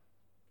car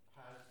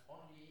has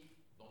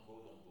only don't go,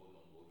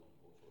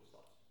 so it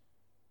stops.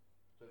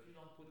 So if you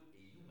don't put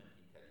a human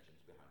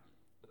intelligence behind it,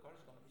 the car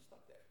is going to be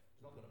stuck there.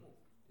 It's not going to move.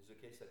 It's the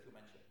case that you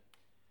mentioned.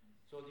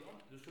 So the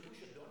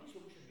only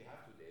solution we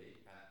have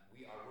today, and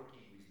we are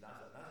working with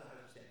NASA. NASA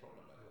has the same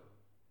problem, by the way.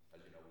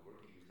 As you know, we're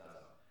working with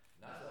NASA.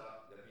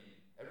 NASA,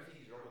 everything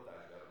is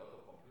robotized. We have a lot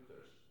of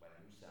computers when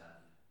you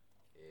send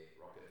a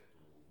rocket to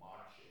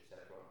Mars,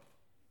 etc.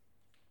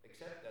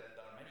 Except that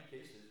there are many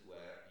cases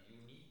where you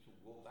need to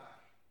go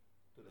back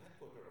to the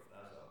headquarters of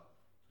NASA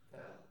to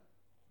tell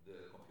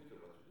the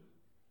computer what to do.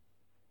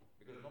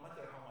 Because no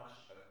matter how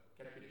much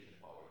calculation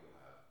power you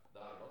have, there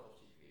are a lot of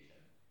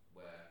situations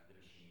where the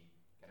machine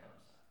cannot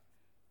decide.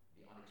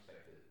 The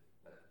unexpected,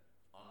 that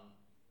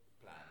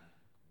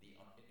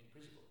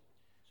principle.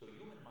 So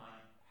human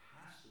mind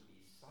has to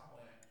be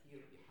somewhere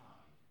here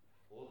behind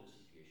all the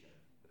situation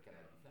that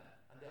cannot be planned.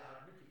 And there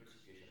are multiple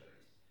situations like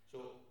this.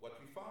 So what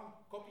we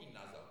found copying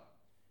NASA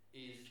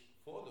is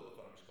for the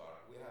autonomous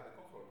car, we have a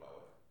control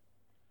tower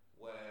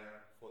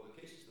where for the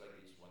cases like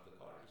this, when the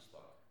car is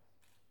stuck,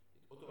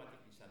 it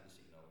automatically sends the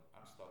signal,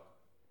 I'm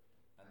stuck,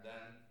 and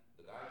then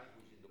the guy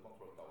who's in the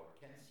control tower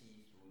can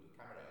see through the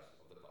cameras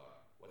of the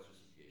car what's the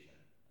situation,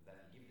 and then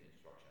he gives the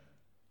instruction,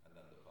 and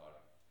then the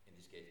car, in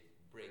this case,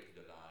 break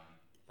the line,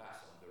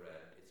 pass on the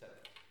red,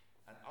 etc.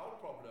 And our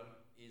problem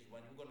is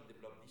when you're going to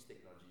develop this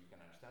technology, you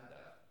can understand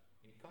that,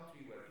 in a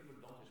country where people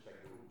don't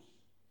respect the rules.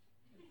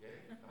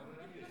 Okay? I'm going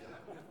to give you an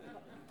example.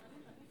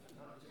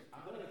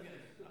 I'm going to give you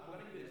an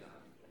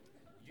example.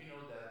 You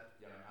know that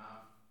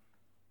I'm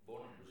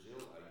born in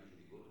Brazil, I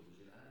usually go to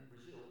Brazil, and in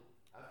Brazil,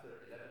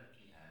 after 11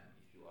 p.m.,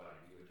 if you are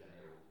in Rio de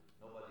Janeiro,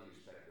 nobody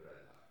respects the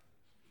red light.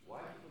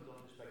 Why people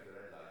don't respect the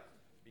red light?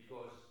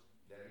 Because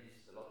there is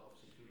a lot of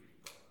security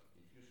problem.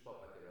 If you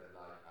stop at the red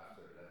light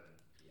after 11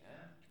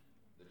 p.m.,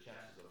 the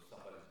chances of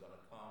somebody's going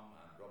to come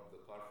and rob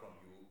the car from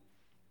you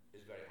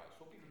is very high.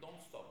 So people don't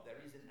stop.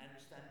 There is an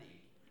understanding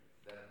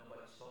that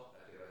nobody stops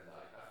at the red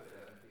light after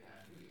 11 p.m.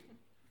 Rio.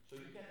 So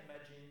you can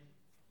imagine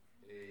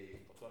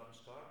a autonomous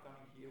car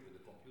coming here with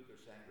a computer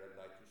saying red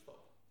light to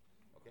stop.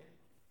 Okay?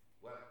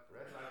 Well,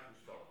 red light to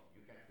stop,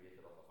 you can create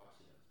a lot of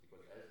accidents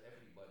because as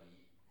everybody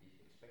is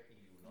expecting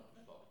you not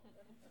to stop.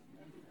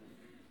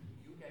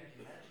 You can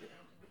imagine,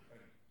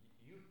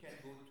 you can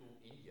go to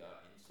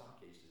India in some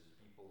cases,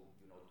 people,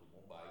 to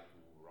Mumbai, to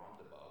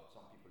roundabout,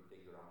 some people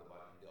take the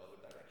roundabout in the other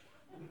direction.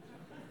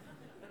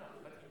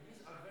 But these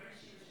are very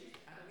serious things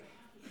and we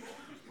have to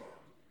solve these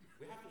problems.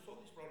 We have to solve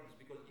these problems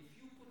because if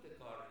you put the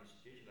car in a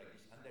situation like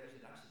this and there is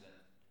an accident,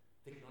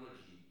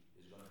 technology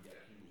is going to be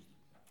accused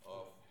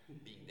of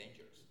being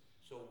dangerous.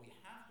 So we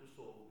have to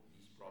solve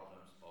these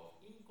problems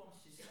of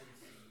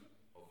inconsistency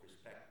of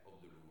respect of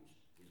the rules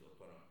with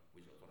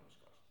autonomous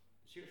cars.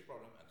 A serious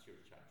problem and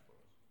serious challenge for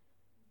us.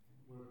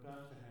 We're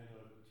about to hand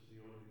over to the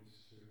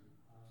audience to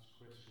ask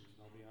questions,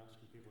 and I'll be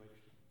asking people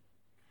actually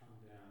come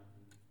down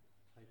and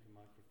take the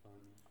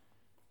microphone.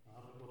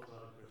 I've got lots of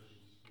other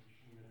questions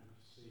which I'm going to have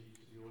to see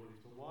to the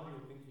audience. But while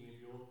you're thinking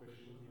of your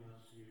question, let me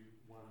ask you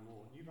one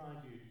more. You've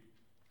argued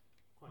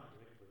quite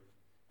correctly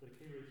that a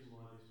key reason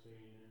why there's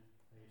been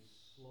a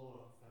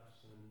slower,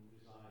 perhaps than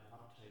desired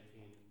uptake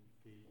in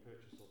the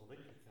purchase of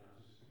electric cars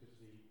is because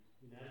the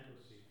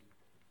inadequacy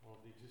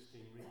of the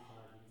existing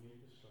recharging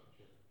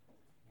infrastructure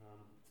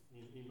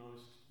in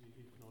most,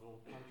 if not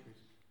all, countries.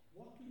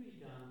 What can be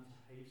done to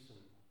hasten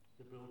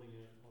the building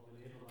of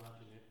an ever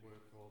larger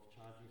network of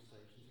charging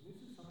stations? And this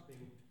is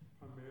something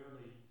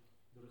primarily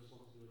the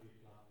responsibility of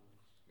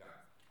governments.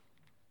 Yeah.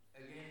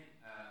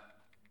 Again,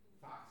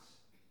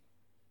 facts.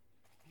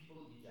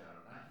 People in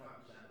general,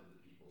 95% of the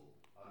people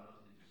are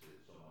not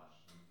interested so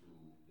much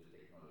into the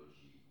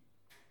technology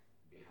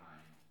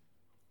behind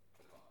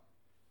the car.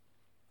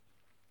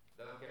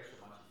 They don't care so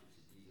much if it's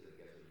a diesel, a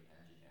gasoline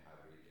engine, a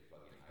hybrid, a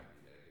plug-in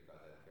hybrid, electric car.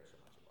 They don't care so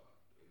much about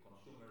it.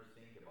 Consumers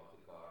think about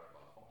the car,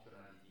 about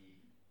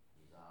functionality,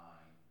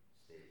 design,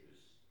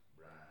 status,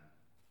 brand,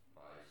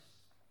 price,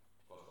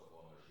 cost of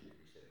ownership,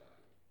 resale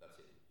value. That's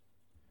it.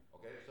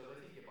 Okay, so they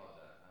think about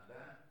that, and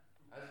then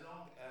as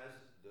long as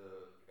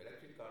the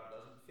electric car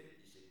doesn't fit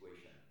this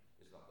equation,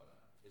 it's not gonna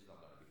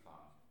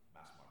become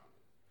mass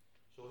marketed.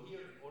 So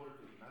here, in order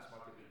to be mass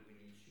marketed, we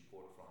need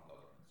support from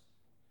governments,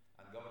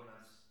 and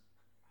governments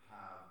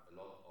have a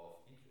lot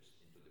of interest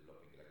into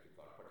developing electric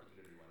cars,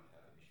 particularly when they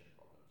have emission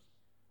problems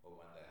or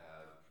when they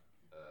have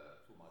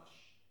too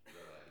much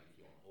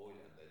reliability on oil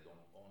and they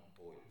don't own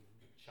oil.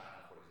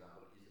 China, for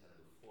example, is at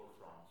the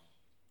forefront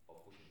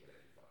of pushing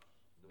electric cars,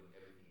 doing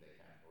everything they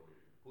can in order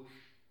to push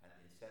and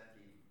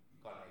incentive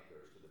car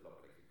makers to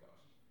develop electric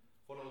cars.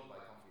 Followed by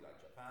a country like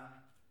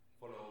Japan,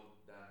 followed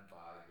then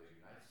by the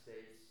United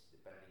States,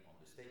 depending on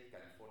the state.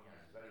 California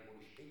is very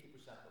bullish.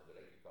 80% of the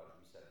electric cars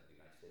we sell in the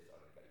United States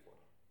are in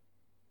California.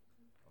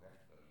 Okay?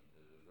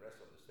 The rest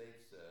of the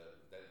states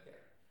don't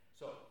care.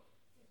 So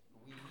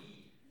we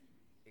need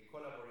a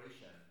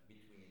collaboration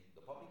between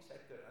the public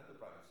sector and the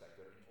private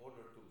sector in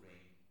order to bring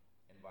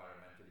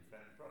environmentally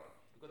friendly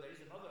products. Because there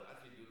is another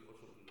attribute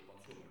also to the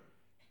consumer.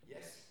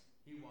 Yes,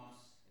 he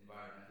wants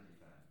environmentally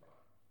friendly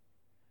product,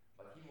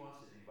 but he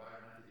wants an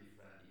environmentally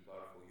friendly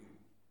car for you.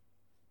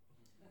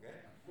 Okay?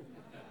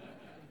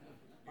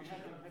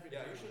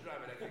 You should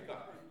drive an electric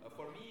car.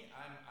 For me,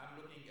 I'm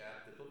looking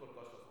at the total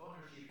cost of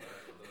ownership,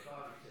 price of the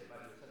car, resale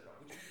value, etc.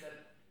 Which means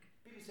that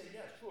people say,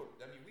 yeah, sure.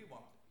 I mean, we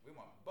want,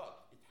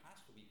 but it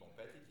has to be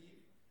competitive.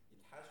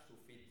 It has to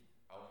fit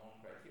our own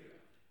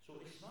criteria. So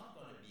it's not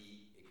going to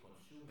be a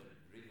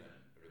consumer-driven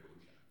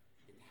revolution.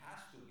 It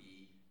has to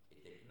be a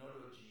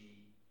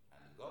technology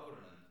and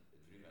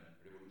government-driven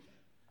revolution.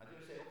 And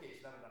you'll say, okay,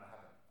 it's never going to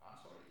happen. I'm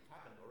sorry, it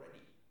happened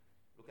already.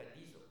 Look at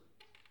diesel.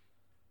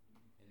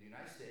 In the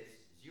United States,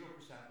 0%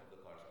 of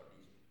the cars are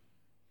diesel.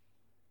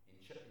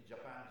 In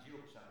Japan, 0%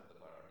 of the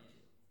cars are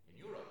diesel. In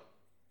Europe,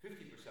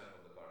 50%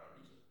 of the cars are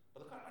diesel.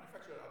 But the car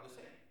manufacturers are the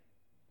same.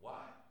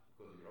 Why?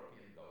 Because the European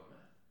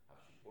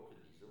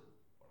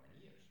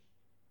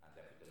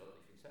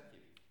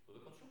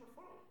to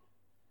follow.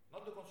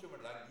 Not the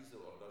consumer like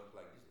diesel or doesn't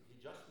like diesel.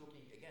 He's just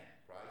looking again,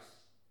 price,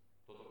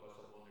 total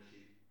cost of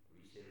ownership,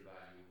 resale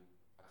value,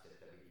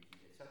 acceptability,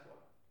 etc.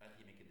 And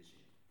he make a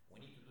decision.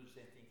 We need to do the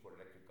same thing for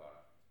electric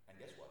car. And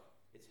guess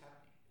what? It's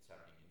happening. It's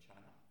happening in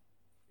China.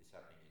 It's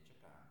happening in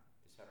Japan.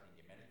 It's happening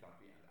in many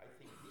countries. And I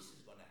think this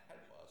is going to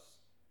help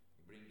us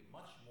bring a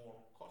much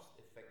more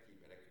cost-effective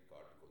electric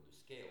car because the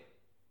scale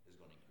is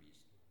going to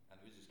increase. And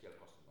with the scale,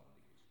 cost is going to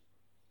decrease.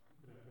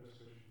 Good. Our first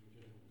question from the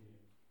gentleman here.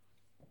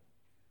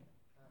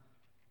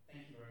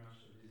 Thank you very much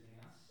for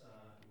visiting us.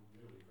 We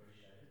really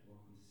appreciate it.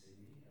 Welcome to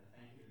Sydney.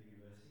 Thank you to the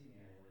university and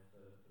the ALF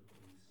for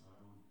putting this night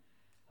on.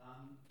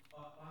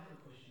 I have a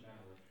question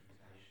about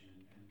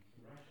electrification and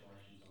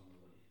congratulations on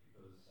the Leaf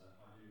because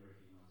I do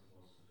recognise it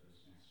was the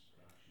first mass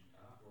production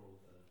car for all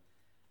of the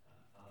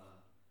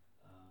other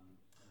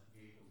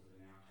vehicles that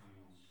are now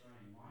coming on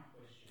stream. My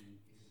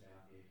question is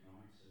about the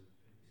economics of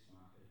this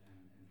market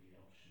and the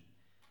adoption.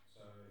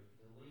 So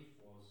the Leaf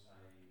was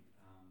a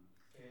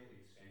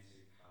fairly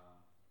expensive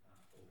car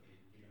for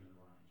people given the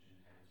range, and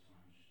it had its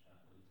range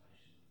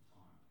limitations at the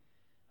time.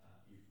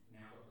 You've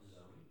now got the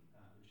Zoe,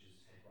 which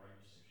has had great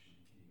reception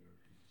in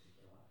Europe in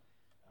particular.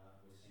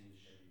 We're seeing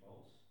the Chevy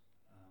Bolt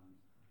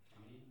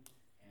come in,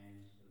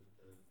 and the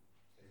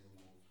Tesla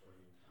Model 3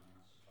 will come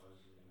out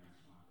supposedly at a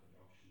mass market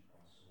adoption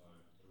price,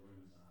 although the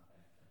rumours are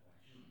that will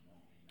actually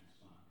not be a mass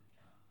market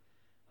car.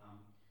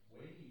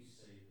 Where do you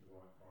see the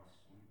right price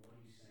point? What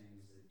are you seeing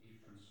as the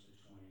difference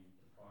between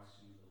the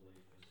pricing of the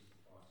Leaf versus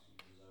the pricing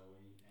of the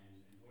Zoe,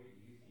 and where do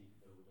you think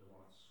the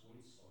right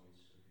sweet spot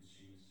is for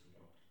consumers to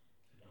adopt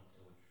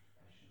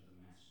electrification as a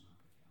mass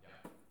market car?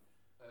 Yeah.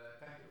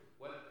 Thank you.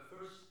 Well,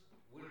 first,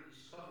 we're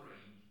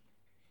discovering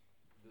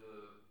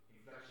the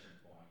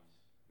inflection point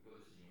because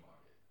it's a new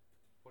market.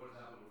 For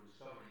example, we're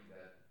discovering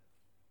that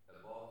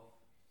above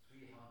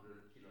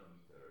 300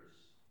 kilometers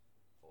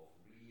of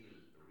real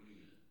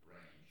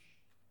range,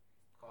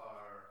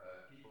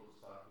 people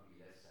start to be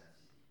less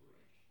sensitive to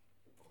range.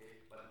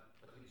 Okay, but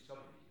we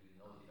discovered it. We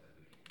didn't know it at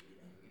the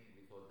beginning.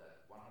 We thought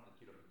that 100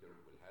 kilometers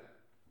will help,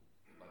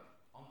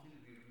 but until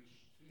we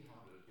reached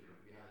 300 kilometers,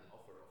 we had an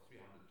offer of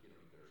 300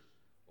 kilometers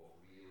of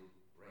real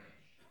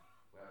range,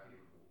 where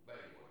people were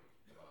very worried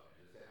about range.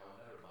 They said, "I'll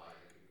never buy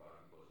an electric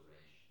car because the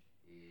range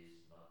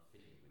is not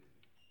fitting with me."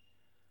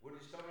 We're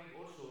discovering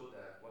also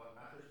that what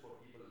matters for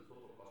people is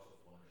total cost of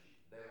ownership.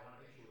 They want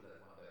to make sure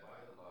that when they buy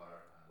the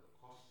car and the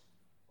cost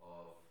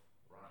of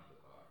running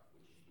the car,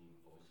 which includes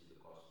obviously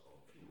the cost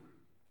of fuel, is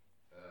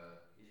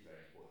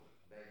very important.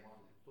 They want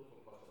the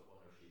total cost of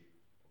ownership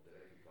of the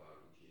electric car,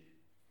 which is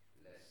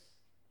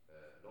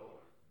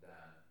lower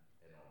than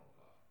a normal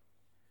car.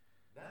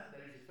 Then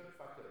there is a third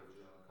factor which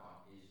is going to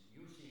come, is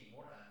you see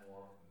more and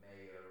more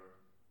mayor,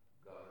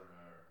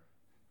 governor,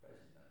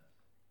 president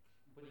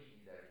putting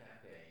in their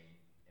campaign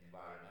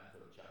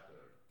environmental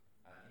chapter.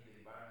 And in the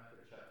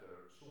environmental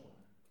chapter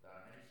soon, there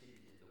are many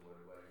cities in the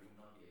world where you will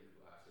not be able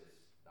to access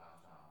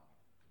downtown,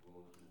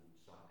 go to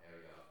some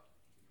area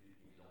if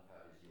you don't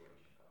have a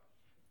zero-emission car.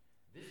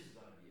 This is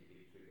going to be a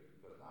big trigger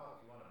because now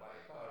if you want to buy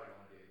a car, you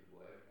want to be able to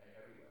go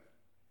everywhere.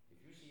 If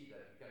you see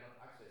that you cannot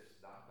access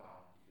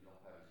downtown if you don't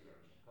have a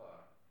zero-emission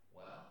car,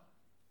 well,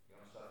 you're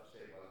going to start to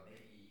say, well,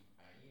 maybe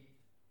I need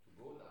to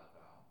go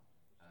downtown,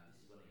 and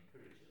this is going to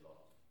encourage a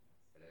lot,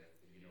 electric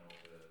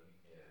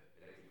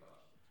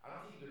cars. I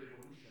don't think the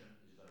revolution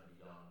is going to be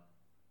done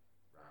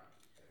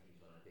rapidly. I think it's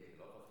going to take a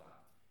lot of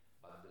time.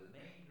 But the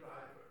main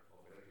driver of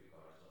electric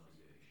cars is going to be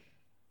the emission.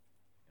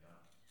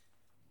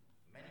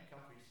 Many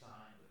countries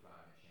signed the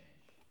climate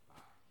change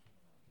pact.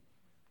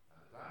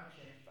 And the climate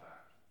change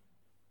pact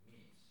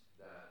means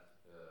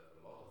that a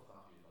lot of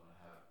countries are going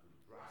to have to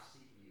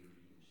drastically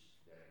reduce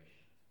their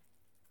emission.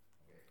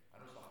 Okay?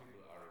 I know some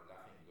people are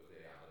laughing because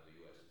they are that the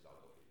US is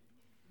out of it.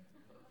 No,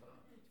 they're not going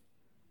to be out of it.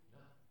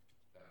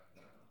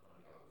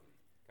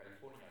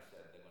 California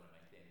said they're going to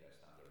maintain their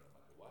standard no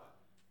matter what.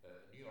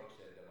 New York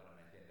said they're going to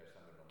maintain their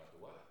standard no matter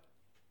what.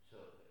 So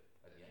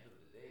at the end of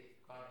the day,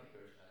 car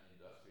makers and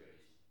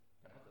industrialists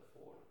cannot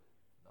afford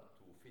not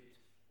to fit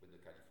with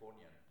the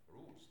Californian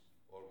rules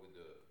or with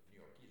the New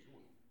Yorkese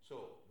rule.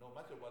 So no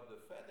matter what the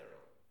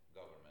federal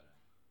government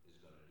is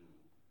going to do,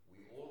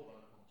 we all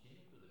want to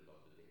continue to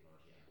develop the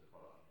technology and the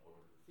product in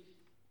order to fit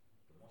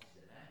the most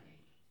demanding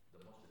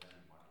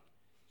market.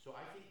 So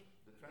I think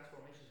the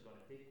transformation is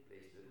going to take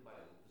place little by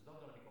little. It's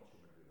not going to be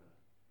consumer driven.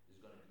 It's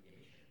going to be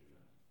emission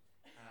driven.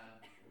 And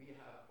we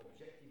have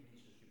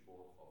objectively the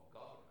support of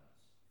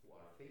governments who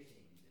are facing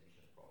these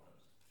emission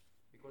problems,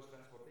 because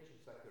transportation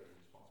sector is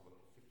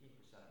responsible for 15%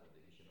 of the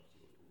emission of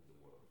CO2 in the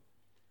world.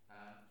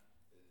 And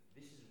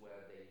this is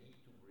where they need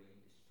to bring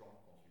a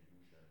strong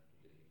contribution to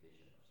the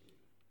limitation of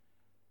CO2.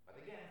 But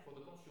again, for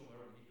the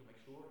consumer, we need to make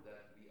sure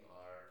that we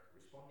are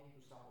responding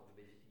to some of the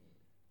basic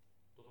needs.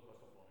 Total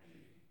cost of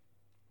ownership,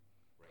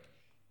 range,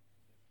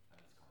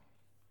 and it's coming.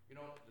 The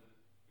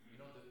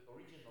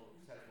original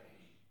cell phone,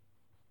 if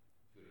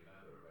you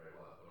remember very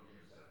well,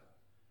 original cell phone,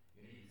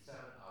 you needed 7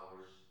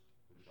 hours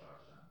to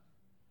charge them,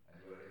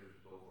 and you were able to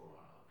talk for 1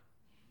 hour.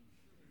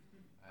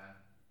 And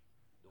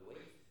the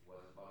weight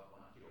was about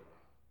 1 kilogram.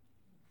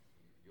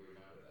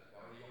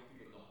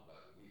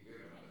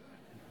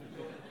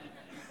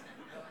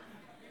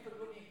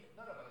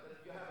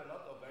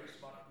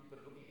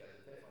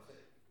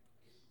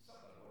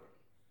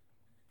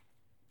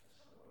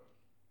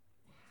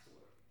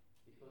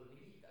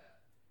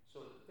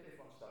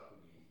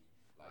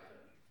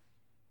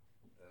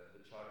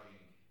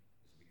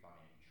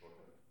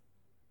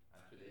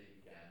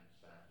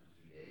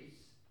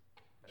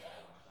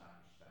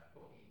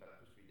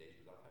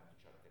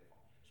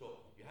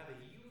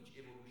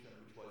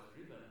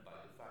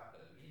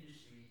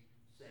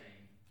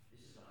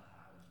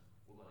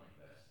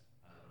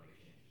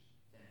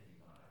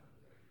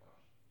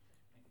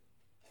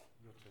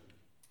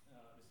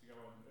 just to go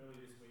on,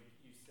 earlier this week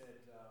you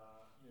said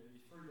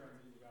these three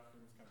brands that you look after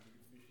in this country,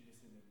 Mitsubishi,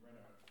 Nissan and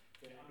Renault,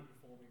 they're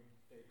underperforming,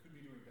 they could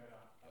be doing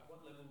better. At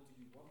what level do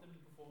you want them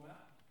to perform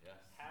at? Yes.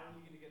 How are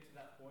you going to get to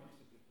that point?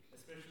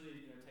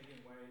 Especially,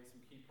 taking away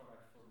some key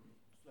product from,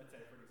 let's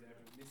say, for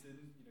example, Nissan,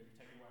 you're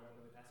taking away a lot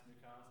of their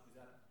passenger cars. Is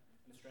that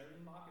an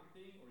Australian market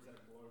thing or is that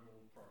a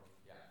global problem?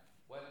 Yeah.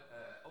 Well,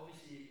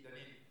 obviously,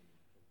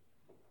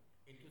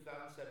 in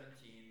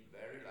 2017,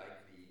 very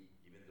likely,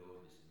 even though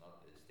this is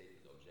not a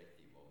stated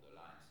objective of the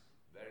lines,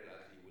 very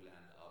likely will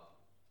end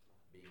up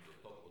being the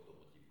top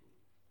automotive group.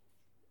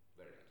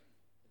 Very likely.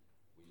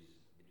 Which is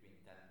between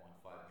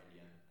 10.5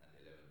 million and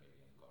 11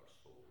 million cars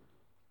sold,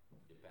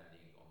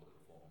 depending on the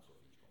performance of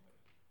each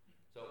company.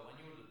 So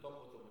when you're the top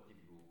automotive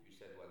group, you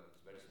said, well,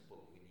 it's very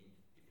simple.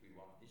 If we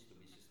want this to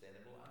be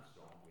sustainable and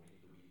strong, we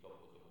need to be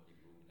top automotive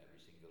group in every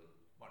single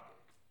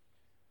market,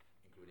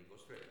 including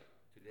Australia.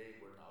 Today,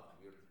 we're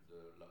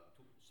the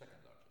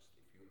second largest.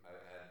 If I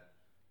add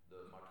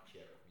the market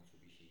share of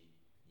Mitsubishi,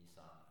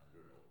 Nissan, and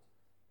Renault,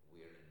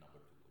 we're in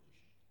number 2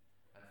 position.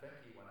 And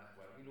frankly, when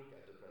we look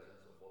at the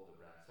presence of all the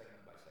brands,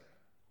 segment by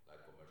segment,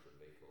 like commercial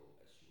vehicle,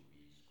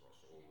 SUVs,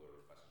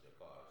 crossover, passenger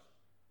cars,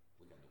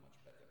 we can do much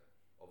better.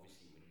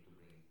 Obviously, we need to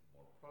bring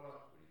more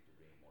product, we need to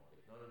bring more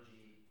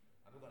technology,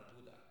 and we're going to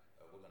do that.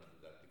 We're going to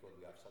do that because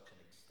we have such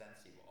an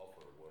extensive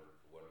offer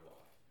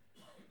worldwide.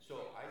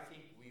 So I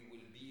think we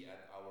will be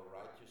at our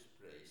righteous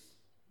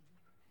place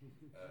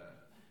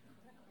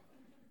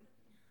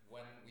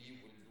when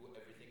we will do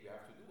everything we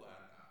have to do.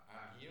 And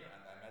I'm here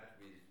and I met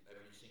with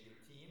every single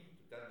team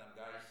to tell them,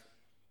 guys,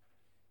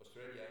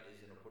 Australia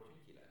is an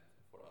opportunity land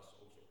for us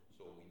also.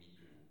 So we need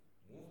to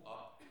move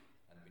up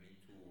and we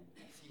need to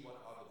see what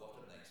are the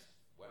bottlenecks,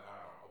 where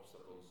are our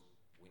obstacles,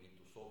 we need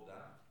to solve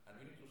them. And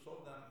we need to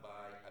solve them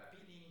by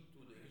appealing to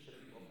the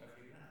initiative of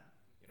every brand.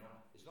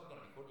 It's not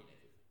going to be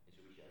coordinated.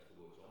 Mitsubishi has to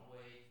go its own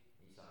way,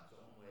 Nissan its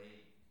own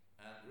way,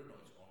 and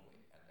Renault its own way,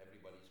 and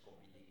everybody is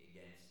competing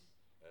against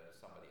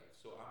somebody else.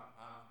 So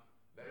I'm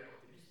very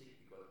optimistic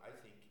because I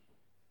think,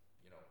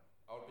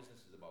 our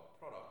business is about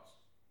products,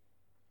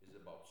 is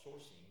about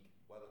sourcing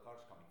where the car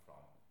is coming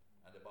from,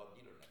 and about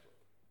dealer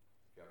network.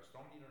 If you have a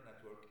strong dealer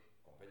network,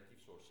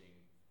 competitive sourcing,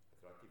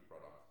 attractive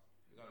product,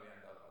 you're going to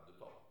end up at the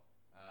top.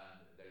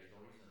 And there is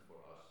no reason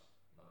for us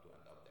not to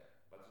end up there.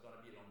 But it's going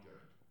to be a long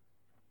journey.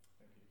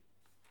 Thank you.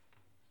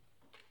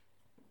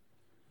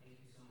 Thank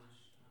you so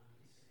much,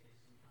 Mr.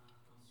 Ghosn.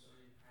 I'm so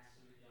impressed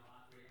with your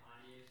great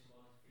ideas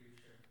about the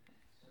future.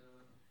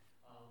 So,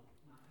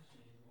 my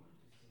question is, what do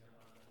you think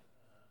about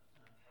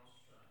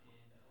Telstra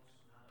and also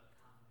another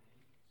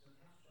company? So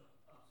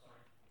Telstra,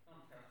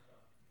 not Telstra,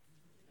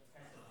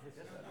 Tesla.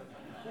 Tesla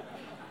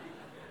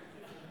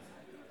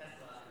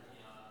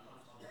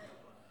comes out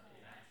with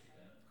electric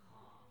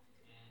car,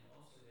 and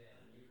also there are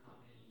a new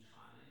company in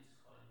China.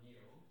 It's called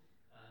NIO.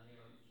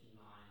 NIO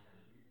ET9 has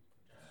just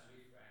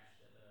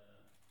refreshed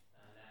the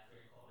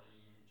electric car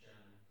in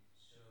Germany.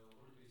 So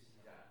what do you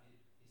think about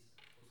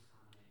those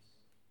companies?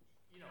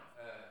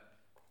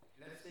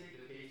 Let's take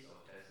the case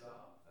of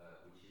Tesla,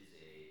 which is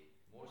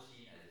more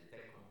seen as a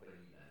tech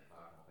company than a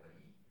car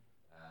company,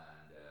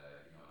 and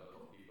a lot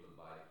of people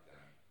buy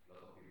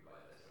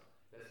Tesla.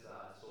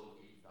 Tesla sold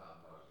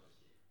 80,000 cars this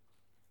year.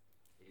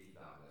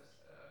 80,000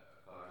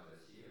 cars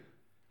this year,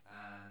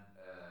 and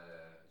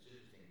it's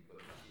interesting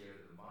because this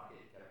year the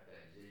market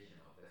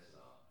capitalization of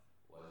Tesla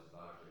was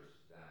larger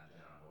than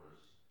General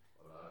Motors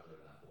or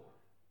larger than Ford.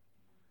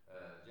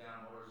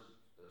 General Motors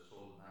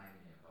sold 9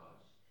 million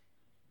cars.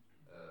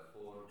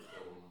 Ford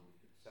sold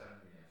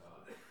 7 million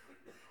cars.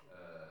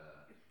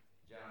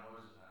 General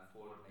Motors and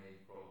Ford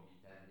made probably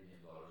 $10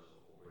 billion of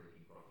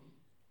operating profit.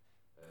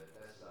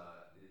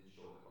 Tesla didn't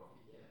show a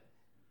profit yet,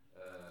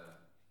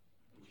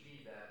 which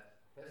means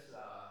that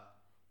Tesla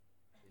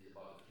is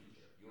about the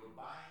future. You're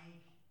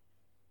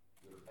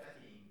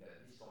betting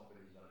that this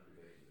company is going to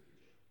prevail in the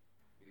future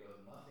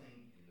because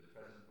nothing in the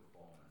present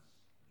performance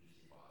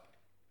justify,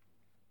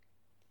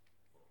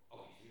 for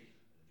obvious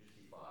reasons,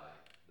 justify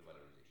the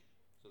valorization.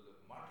 So the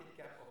market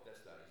cap of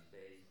Tesla is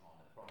based on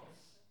a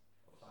promise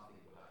of something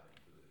to happen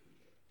into the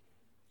future.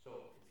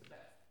 So it's a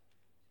bet.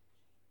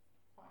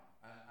 Fine.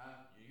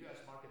 And the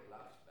US market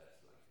likes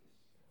bets like this,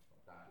 from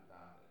time to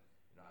time.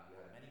 And we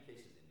had many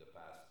cases in the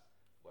past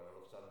where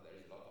all of a sudden there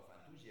is a lot of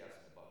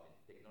enthusiasm about the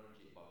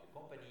technology, about the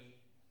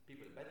company,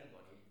 people betting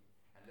on it,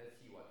 and let's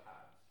see what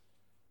happens.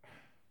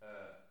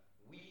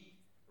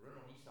 We,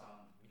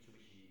 Renault-Nissan,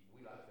 Mitsubishi,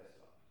 we like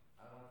Tesla.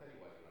 I want to tell you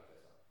why we like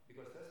Tesla.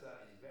 Because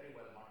Tesla is very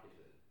well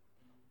marketed,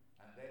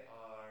 and they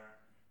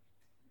are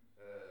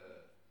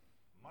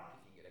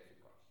marketing electric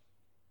cars,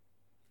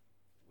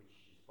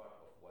 which is part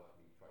of what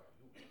we try to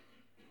do.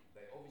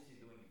 They're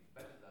obviously doing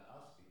better than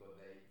us because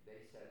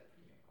they sell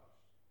premium cars.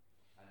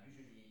 And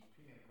usually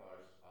premium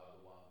cars are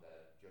the ones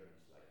that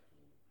journalists like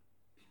to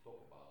talk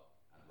about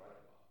and write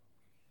about.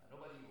 And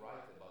nobody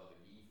writes about the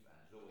Leaf and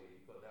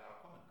Zoe because they are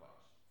common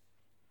cars.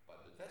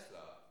 But the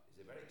Tesla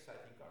is a very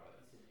exciting car, but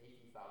it's an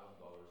 $80,000,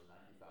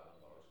 $90,000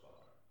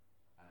 car.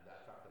 And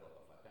that attracts a lot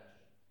of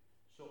attention.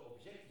 So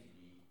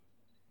objectively,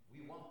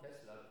 we want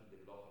Tesla to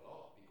develop a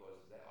lot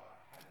because they are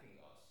helping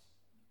us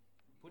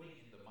putting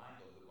in the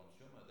mind of the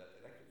consumer that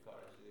electric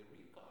car is a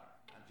real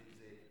car, and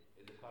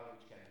it's a car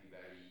which can be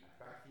very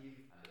attractive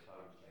and a car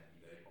which can be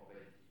very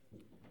competitive.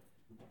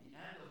 The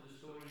end of the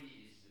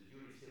story is the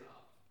jury's still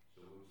out,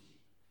 so we'll see.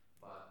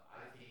 But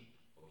I think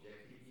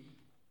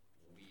objectively,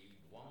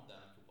 we want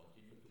them to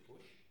continue to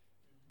push,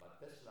 but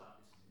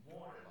Tesla is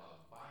more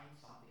about buying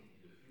something in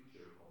the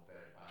future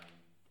compared to buying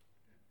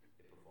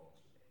the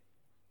performance today.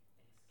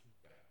 Thanks.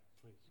 Yeah.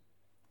 Please.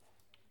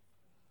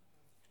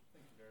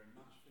 Thank you very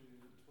much for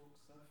your talk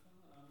so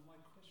far. My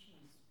question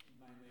is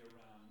mainly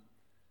around,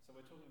 so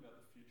we're talking about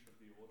the future of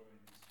the auto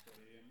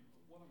industry, and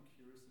what I'm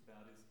curious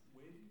about is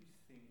where do you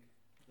think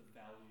the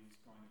value is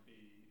going to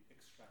be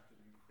extracted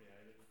and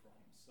created from?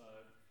 So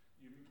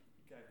you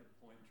gave the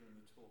point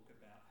during the talk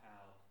about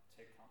how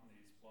tech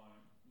companies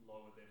won't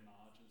lower their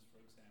margins,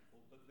 for example,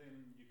 but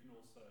then you can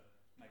also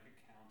make a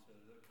counter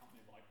to a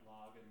company like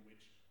Ghosn,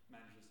 which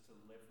manages to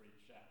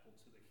leverage Apple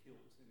to the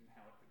hilt in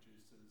how it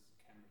produces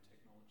camera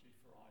technology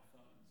for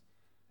iPhones.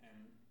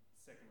 And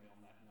secondly,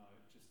 on that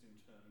note, just in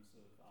terms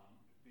of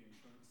the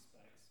insurance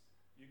space,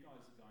 you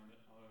guys are going to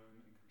own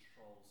and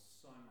control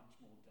so much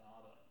more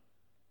data.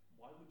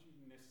 Why would you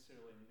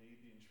necessarily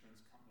need the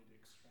insurance company to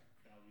extract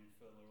value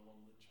further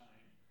along the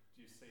chain?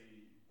 Do you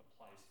see a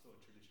place for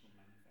traditional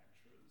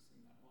manufacturers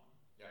in that one?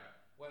 Yeah,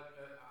 well,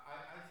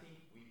 I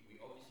think we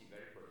obviously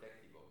very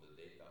protective of the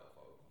data of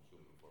our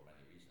consumer for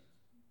many reasons.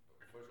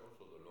 First,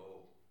 also the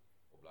law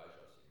obliges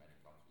us in many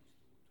countries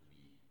to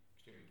be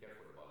extremely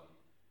careful about it.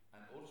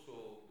 And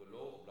also the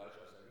law obliges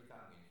us every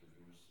time we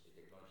introduce a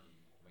technology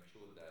to make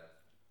sure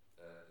that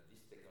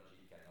this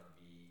technology cannot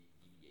be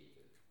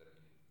deviated. That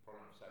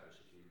problems of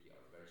cybersecurity are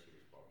a very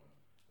serious problem.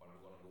 When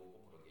we're going to go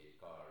homologate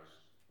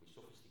cars with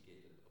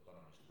sophisticated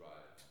autonomous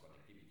drive and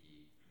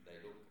connectivity, they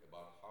look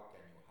about how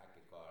can you hack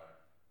a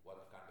car,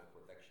 what kind of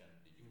protection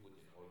did you put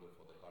in order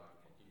for the car to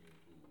continue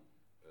to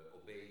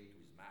obey to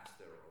his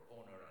master or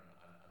owner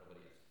and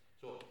nobody else.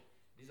 So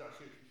these are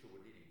serious issues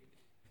we're dealing with.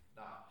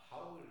 Now,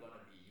 how we're going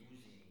to be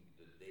using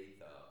the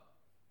data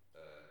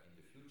in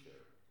the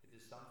future, it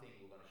is something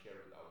we're going to share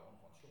with our own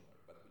consumer,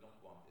 but we don't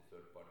want a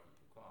third party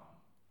to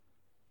come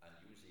and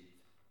use it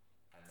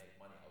and make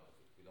money out of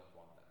it. We don't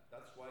want that.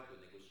 That's why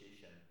the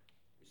negotiation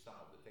with some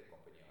of the tech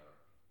companies are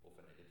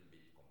often a little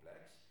bit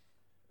complex,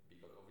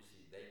 because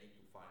obviously they need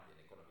to find an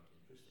economic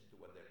interest into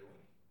what they're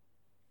doing,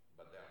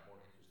 but they are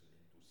more interested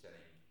into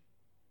selling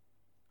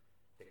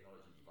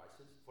technology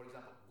devices. For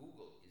example,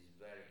 Google is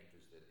very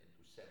interested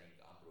into selling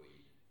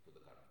Android to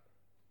the car maker.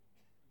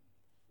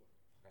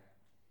 Okay?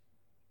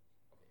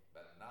 Okay.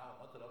 But now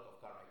not a lot of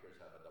car makers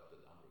have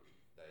adopted Android.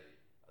 They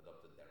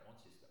adopted their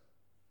own system.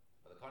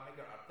 But the car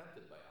makers are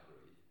tempted by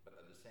Android, but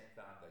at the same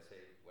time they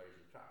say, where is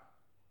the trap?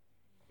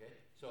 Okay?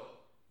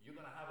 So you're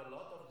going to have a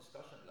lot of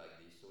discussion like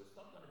this, so it's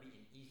not going to be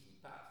an easy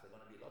path. There's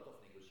going to be a lot of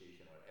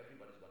negotiation where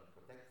everybody's going to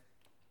protect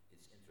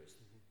its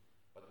interest.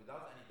 But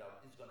without any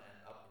doubt, it's going to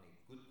end up in a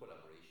good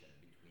collaboration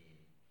between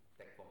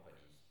tech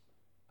companies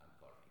and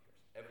car makers.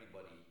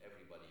 Everybody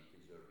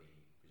preserving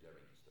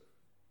his turf.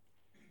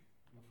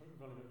 I'm afraid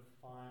we've only got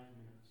 5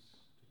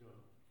 minutes to go.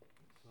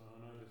 So I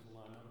know there's a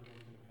line. Not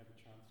everyone's going to have a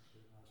chance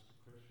to ask a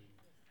question.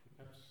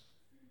 Perhaps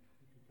you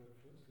could go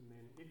first, and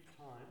then if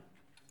time.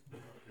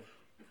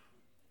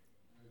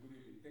 Good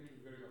evening. Thank you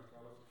very much,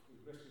 Carlos. It's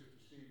impressive to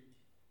see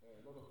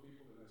a lot of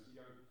people and I see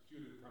young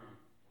students coming.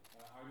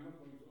 I'm not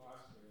going to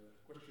ask a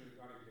question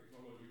regarding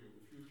technology or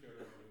the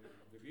future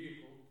of the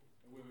vehicle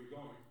and where we're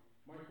going.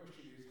 My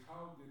question is,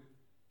 how did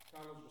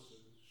Carlos was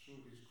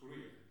through his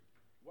career,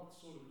 what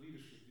sort of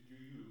leadership did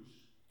you use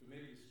to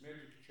make this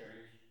magic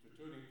change to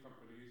turning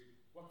companies?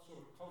 What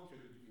sort of culture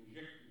did you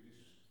inject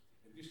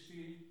in this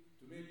team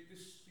to make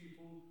these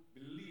people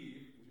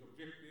believe in the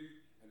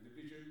objective and the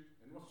vision?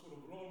 And what sort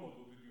of role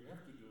model did you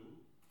have to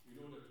do in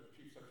order to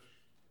achieve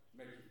such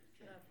magic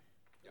change?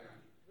 Yeah.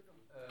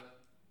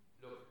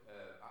 Look,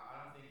 I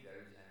don't think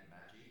there is any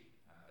magic,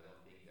 and I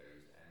don't think there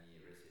is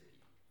any recipe.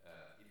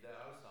 If there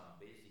are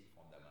some basic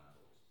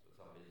fundamentals.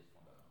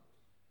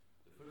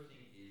 The first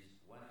thing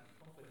is when a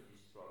company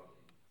is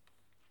struggling,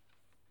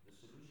 the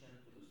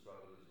solution to the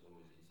struggle is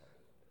always inside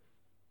the company.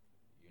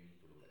 You need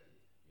to look at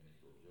it. You need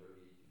to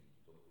observe it. You need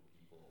to talk to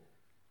people.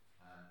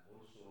 And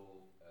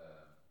also,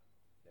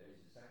 there is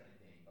the second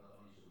thing, not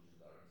only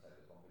solutions are inside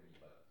the company,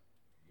 but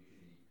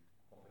usually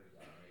companies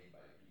are made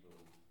by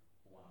people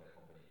who want their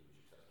company to be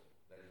successful.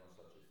 There is no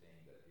such a thing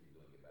that people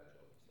doing a bad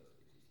job doesn't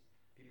exist.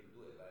 People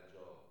do a bad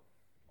job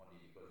only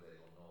because they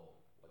don't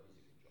know what is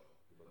a good job,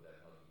 because they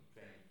have not been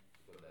trained,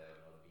 because they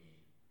have not been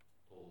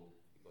told,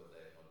 because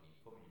they have not been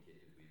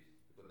communicated with,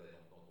 because they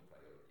don't know the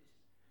priorities.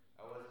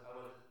 I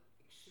was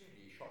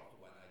extremely shocked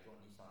when I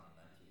joined Nissan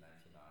in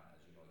 1999.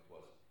 As you know,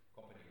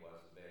 company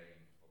was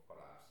bearing of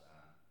collapse,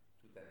 and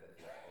 2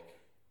 tentatives of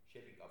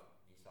shaping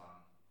up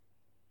Nissan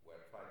were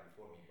tried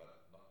before me,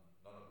 but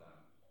none of them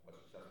were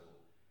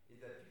successful. Is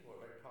that people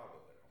were very proud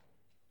of their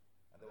company,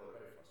 and they were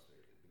very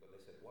frustrated because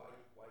they said, why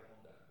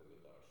Honda and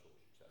Toyota are so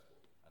successful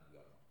and we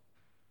are not?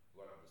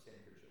 We are of the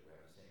same culture, we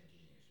have the same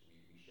engineers, we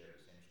share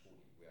the same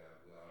schooling. We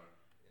are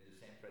in the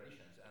same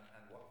traditions,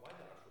 and why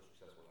they are so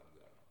successful and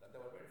we are not. And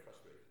they were very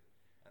frustrated,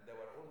 and they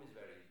were always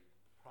very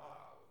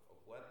proud of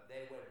what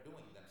they were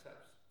doing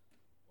themselves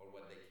or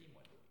what their team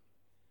were doing.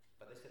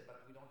 But they said,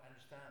 but we don't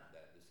understand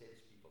that the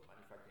sales people,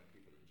 manufacturing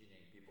people,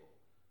 engineering people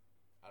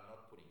are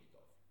not putting it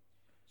off.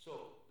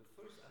 So the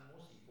first and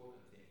most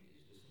important thing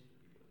is listening to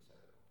people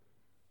inside the company,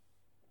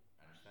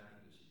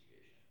 understanding the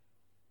situation,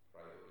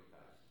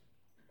 prioritizing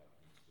what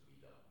needs to be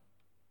done.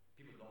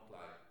 People don't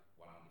like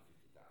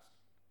 150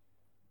 tasks.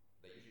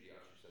 They usually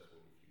are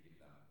successful if you give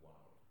them 1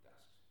 or 2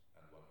 tasks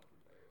and 1 or 2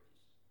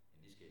 priorities.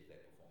 In this case, they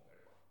perform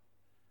very well.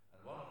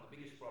 And one of the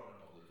biggest problems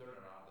of the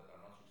turnaround that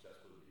are not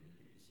successful is the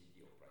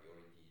multiplicity of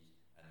priorities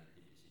and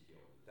multiplicity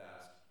of the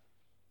tasks,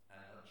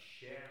 and not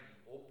sharing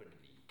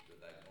openly the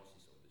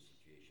diagnosis of the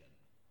situation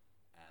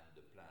and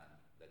the plan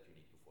that you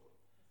need to follow.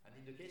 And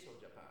in the case of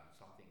Japan,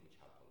 something which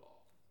helped a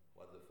lot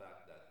was the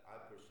fact that I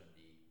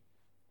personally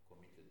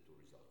committed to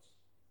results,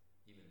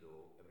 even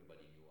though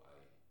everybody knew I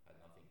had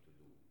nothing to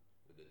do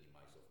with the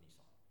demise of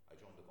Nissan. I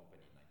joined the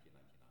company in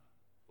 1999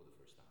 for the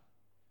first time,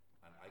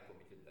 and I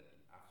committed that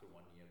after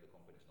 1 year the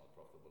company is not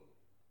profitable,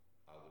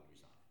 I would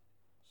resign.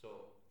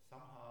 So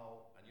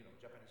somehow, and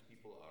Japanese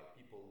people are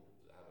people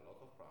who have a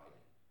lot of pride,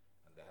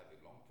 and they have a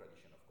long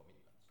tradition of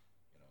commitments.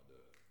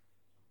 The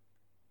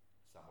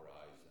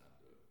samurais and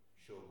the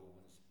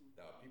shoguns,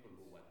 there are people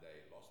who, when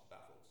they lost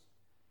battles,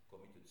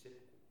 committed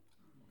seppuku.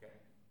 Okay?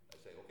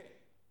 They say,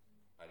 okay,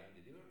 I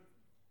didn't deliver,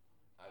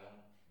 I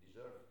don't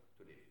deserve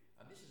to live.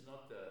 And this is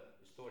not a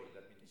story,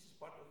 this is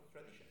part of the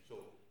tradition.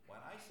 So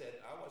when I said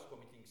I was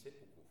committing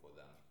seppuku for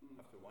them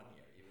after 1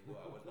 year, even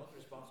though I was not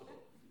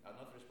responsible,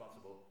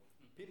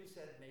 people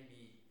said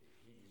maybe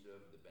he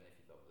deserved the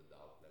benefit of the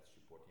doubt, let's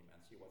support him and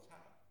see what's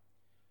happened.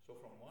 So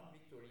from one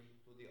victory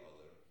to the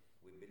other,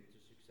 we built to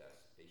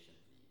success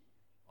patiently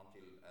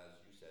until,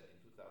 as you said,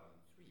 in 2003,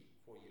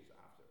 4 years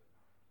after,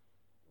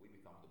 we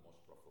become the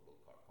most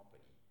profitable car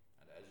company.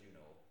 And as you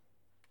know,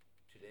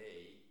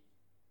 today,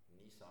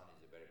 Nissan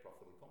is a very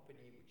profitable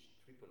company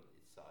which tripled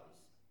its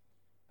size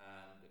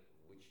and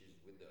which is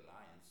with the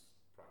alliance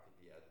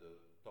practically at the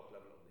top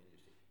level of the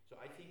industry. So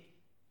I think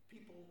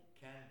people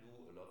can do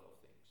a lot of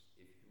things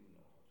if you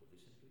know how to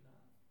listen to them,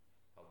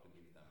 how to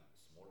give them a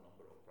small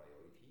number of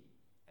priority,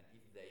 and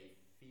if they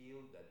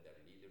feel that their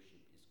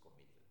leadership is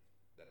committed.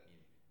 That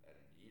means their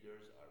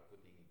leaders are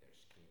putting their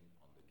skin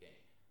on the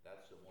game.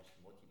 That's the most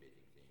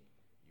motivating thing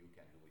you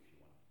can do if you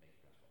want to make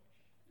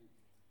transformation.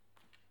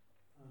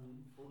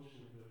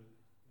 Unfortunately,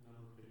 a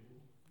number of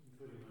people,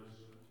 including those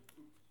who are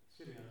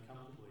sitting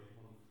uncomfortably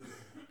on the floor,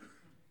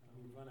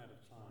 we've run out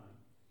of time.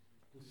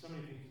 There's so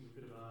many things we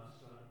could have asked.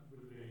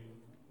 Would have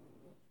been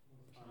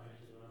time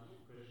actually to ask you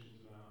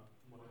questions about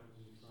what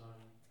happens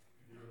inside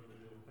the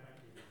automobile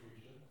factory in the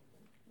future,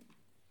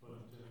 both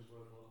in terms of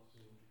robots,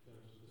 in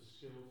terms of the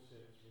skill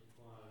sets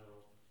required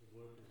of the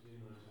workers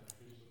in those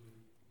factories, but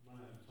we've run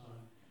out of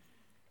time.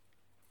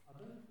 I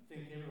don't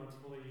think everyone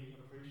fully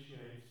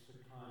appreciates the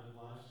kind of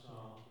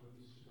lifestyle that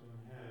Mr.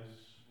 Ghosn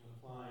has,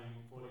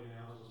 flying 14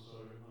 hours or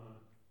so on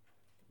a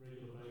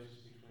regular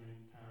basis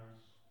between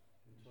Paris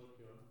and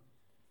Tokyo.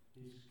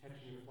 He's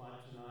catching a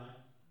flight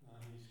tonight.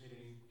 He's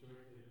heading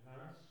directly to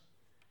Paris.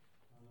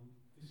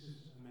 This is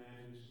a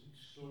man who's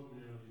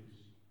extraordinarily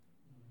busy.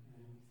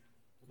 And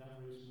for that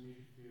reason, we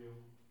should feel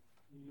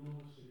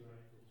enormously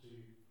grateful to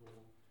you for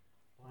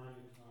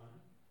finding the time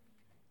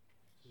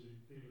to be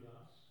with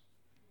us,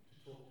 to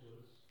talk to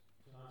us,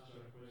 to answer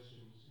our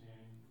questions,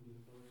 and in the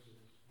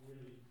process,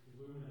 really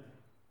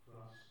illuminate for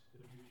us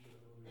the future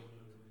of the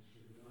automobile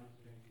industry. We'd like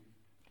to thank you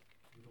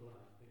with all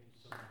that. Thank you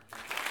so much.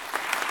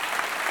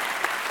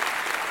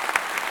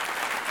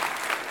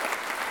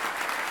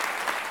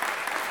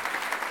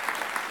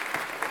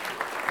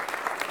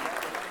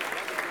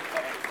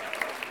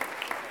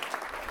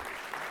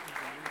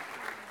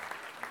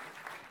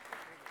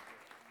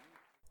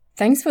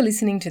 Thanks for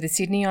listening to the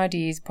Sydney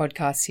Ideas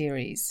podcast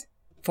series.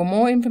 For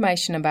more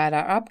information about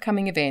our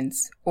upcoming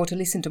events or to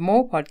listen to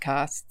more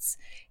podcasts,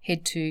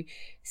 head to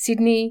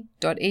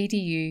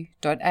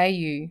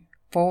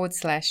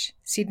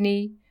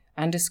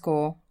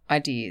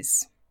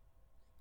sydney.edu.au/Sydney_ideas.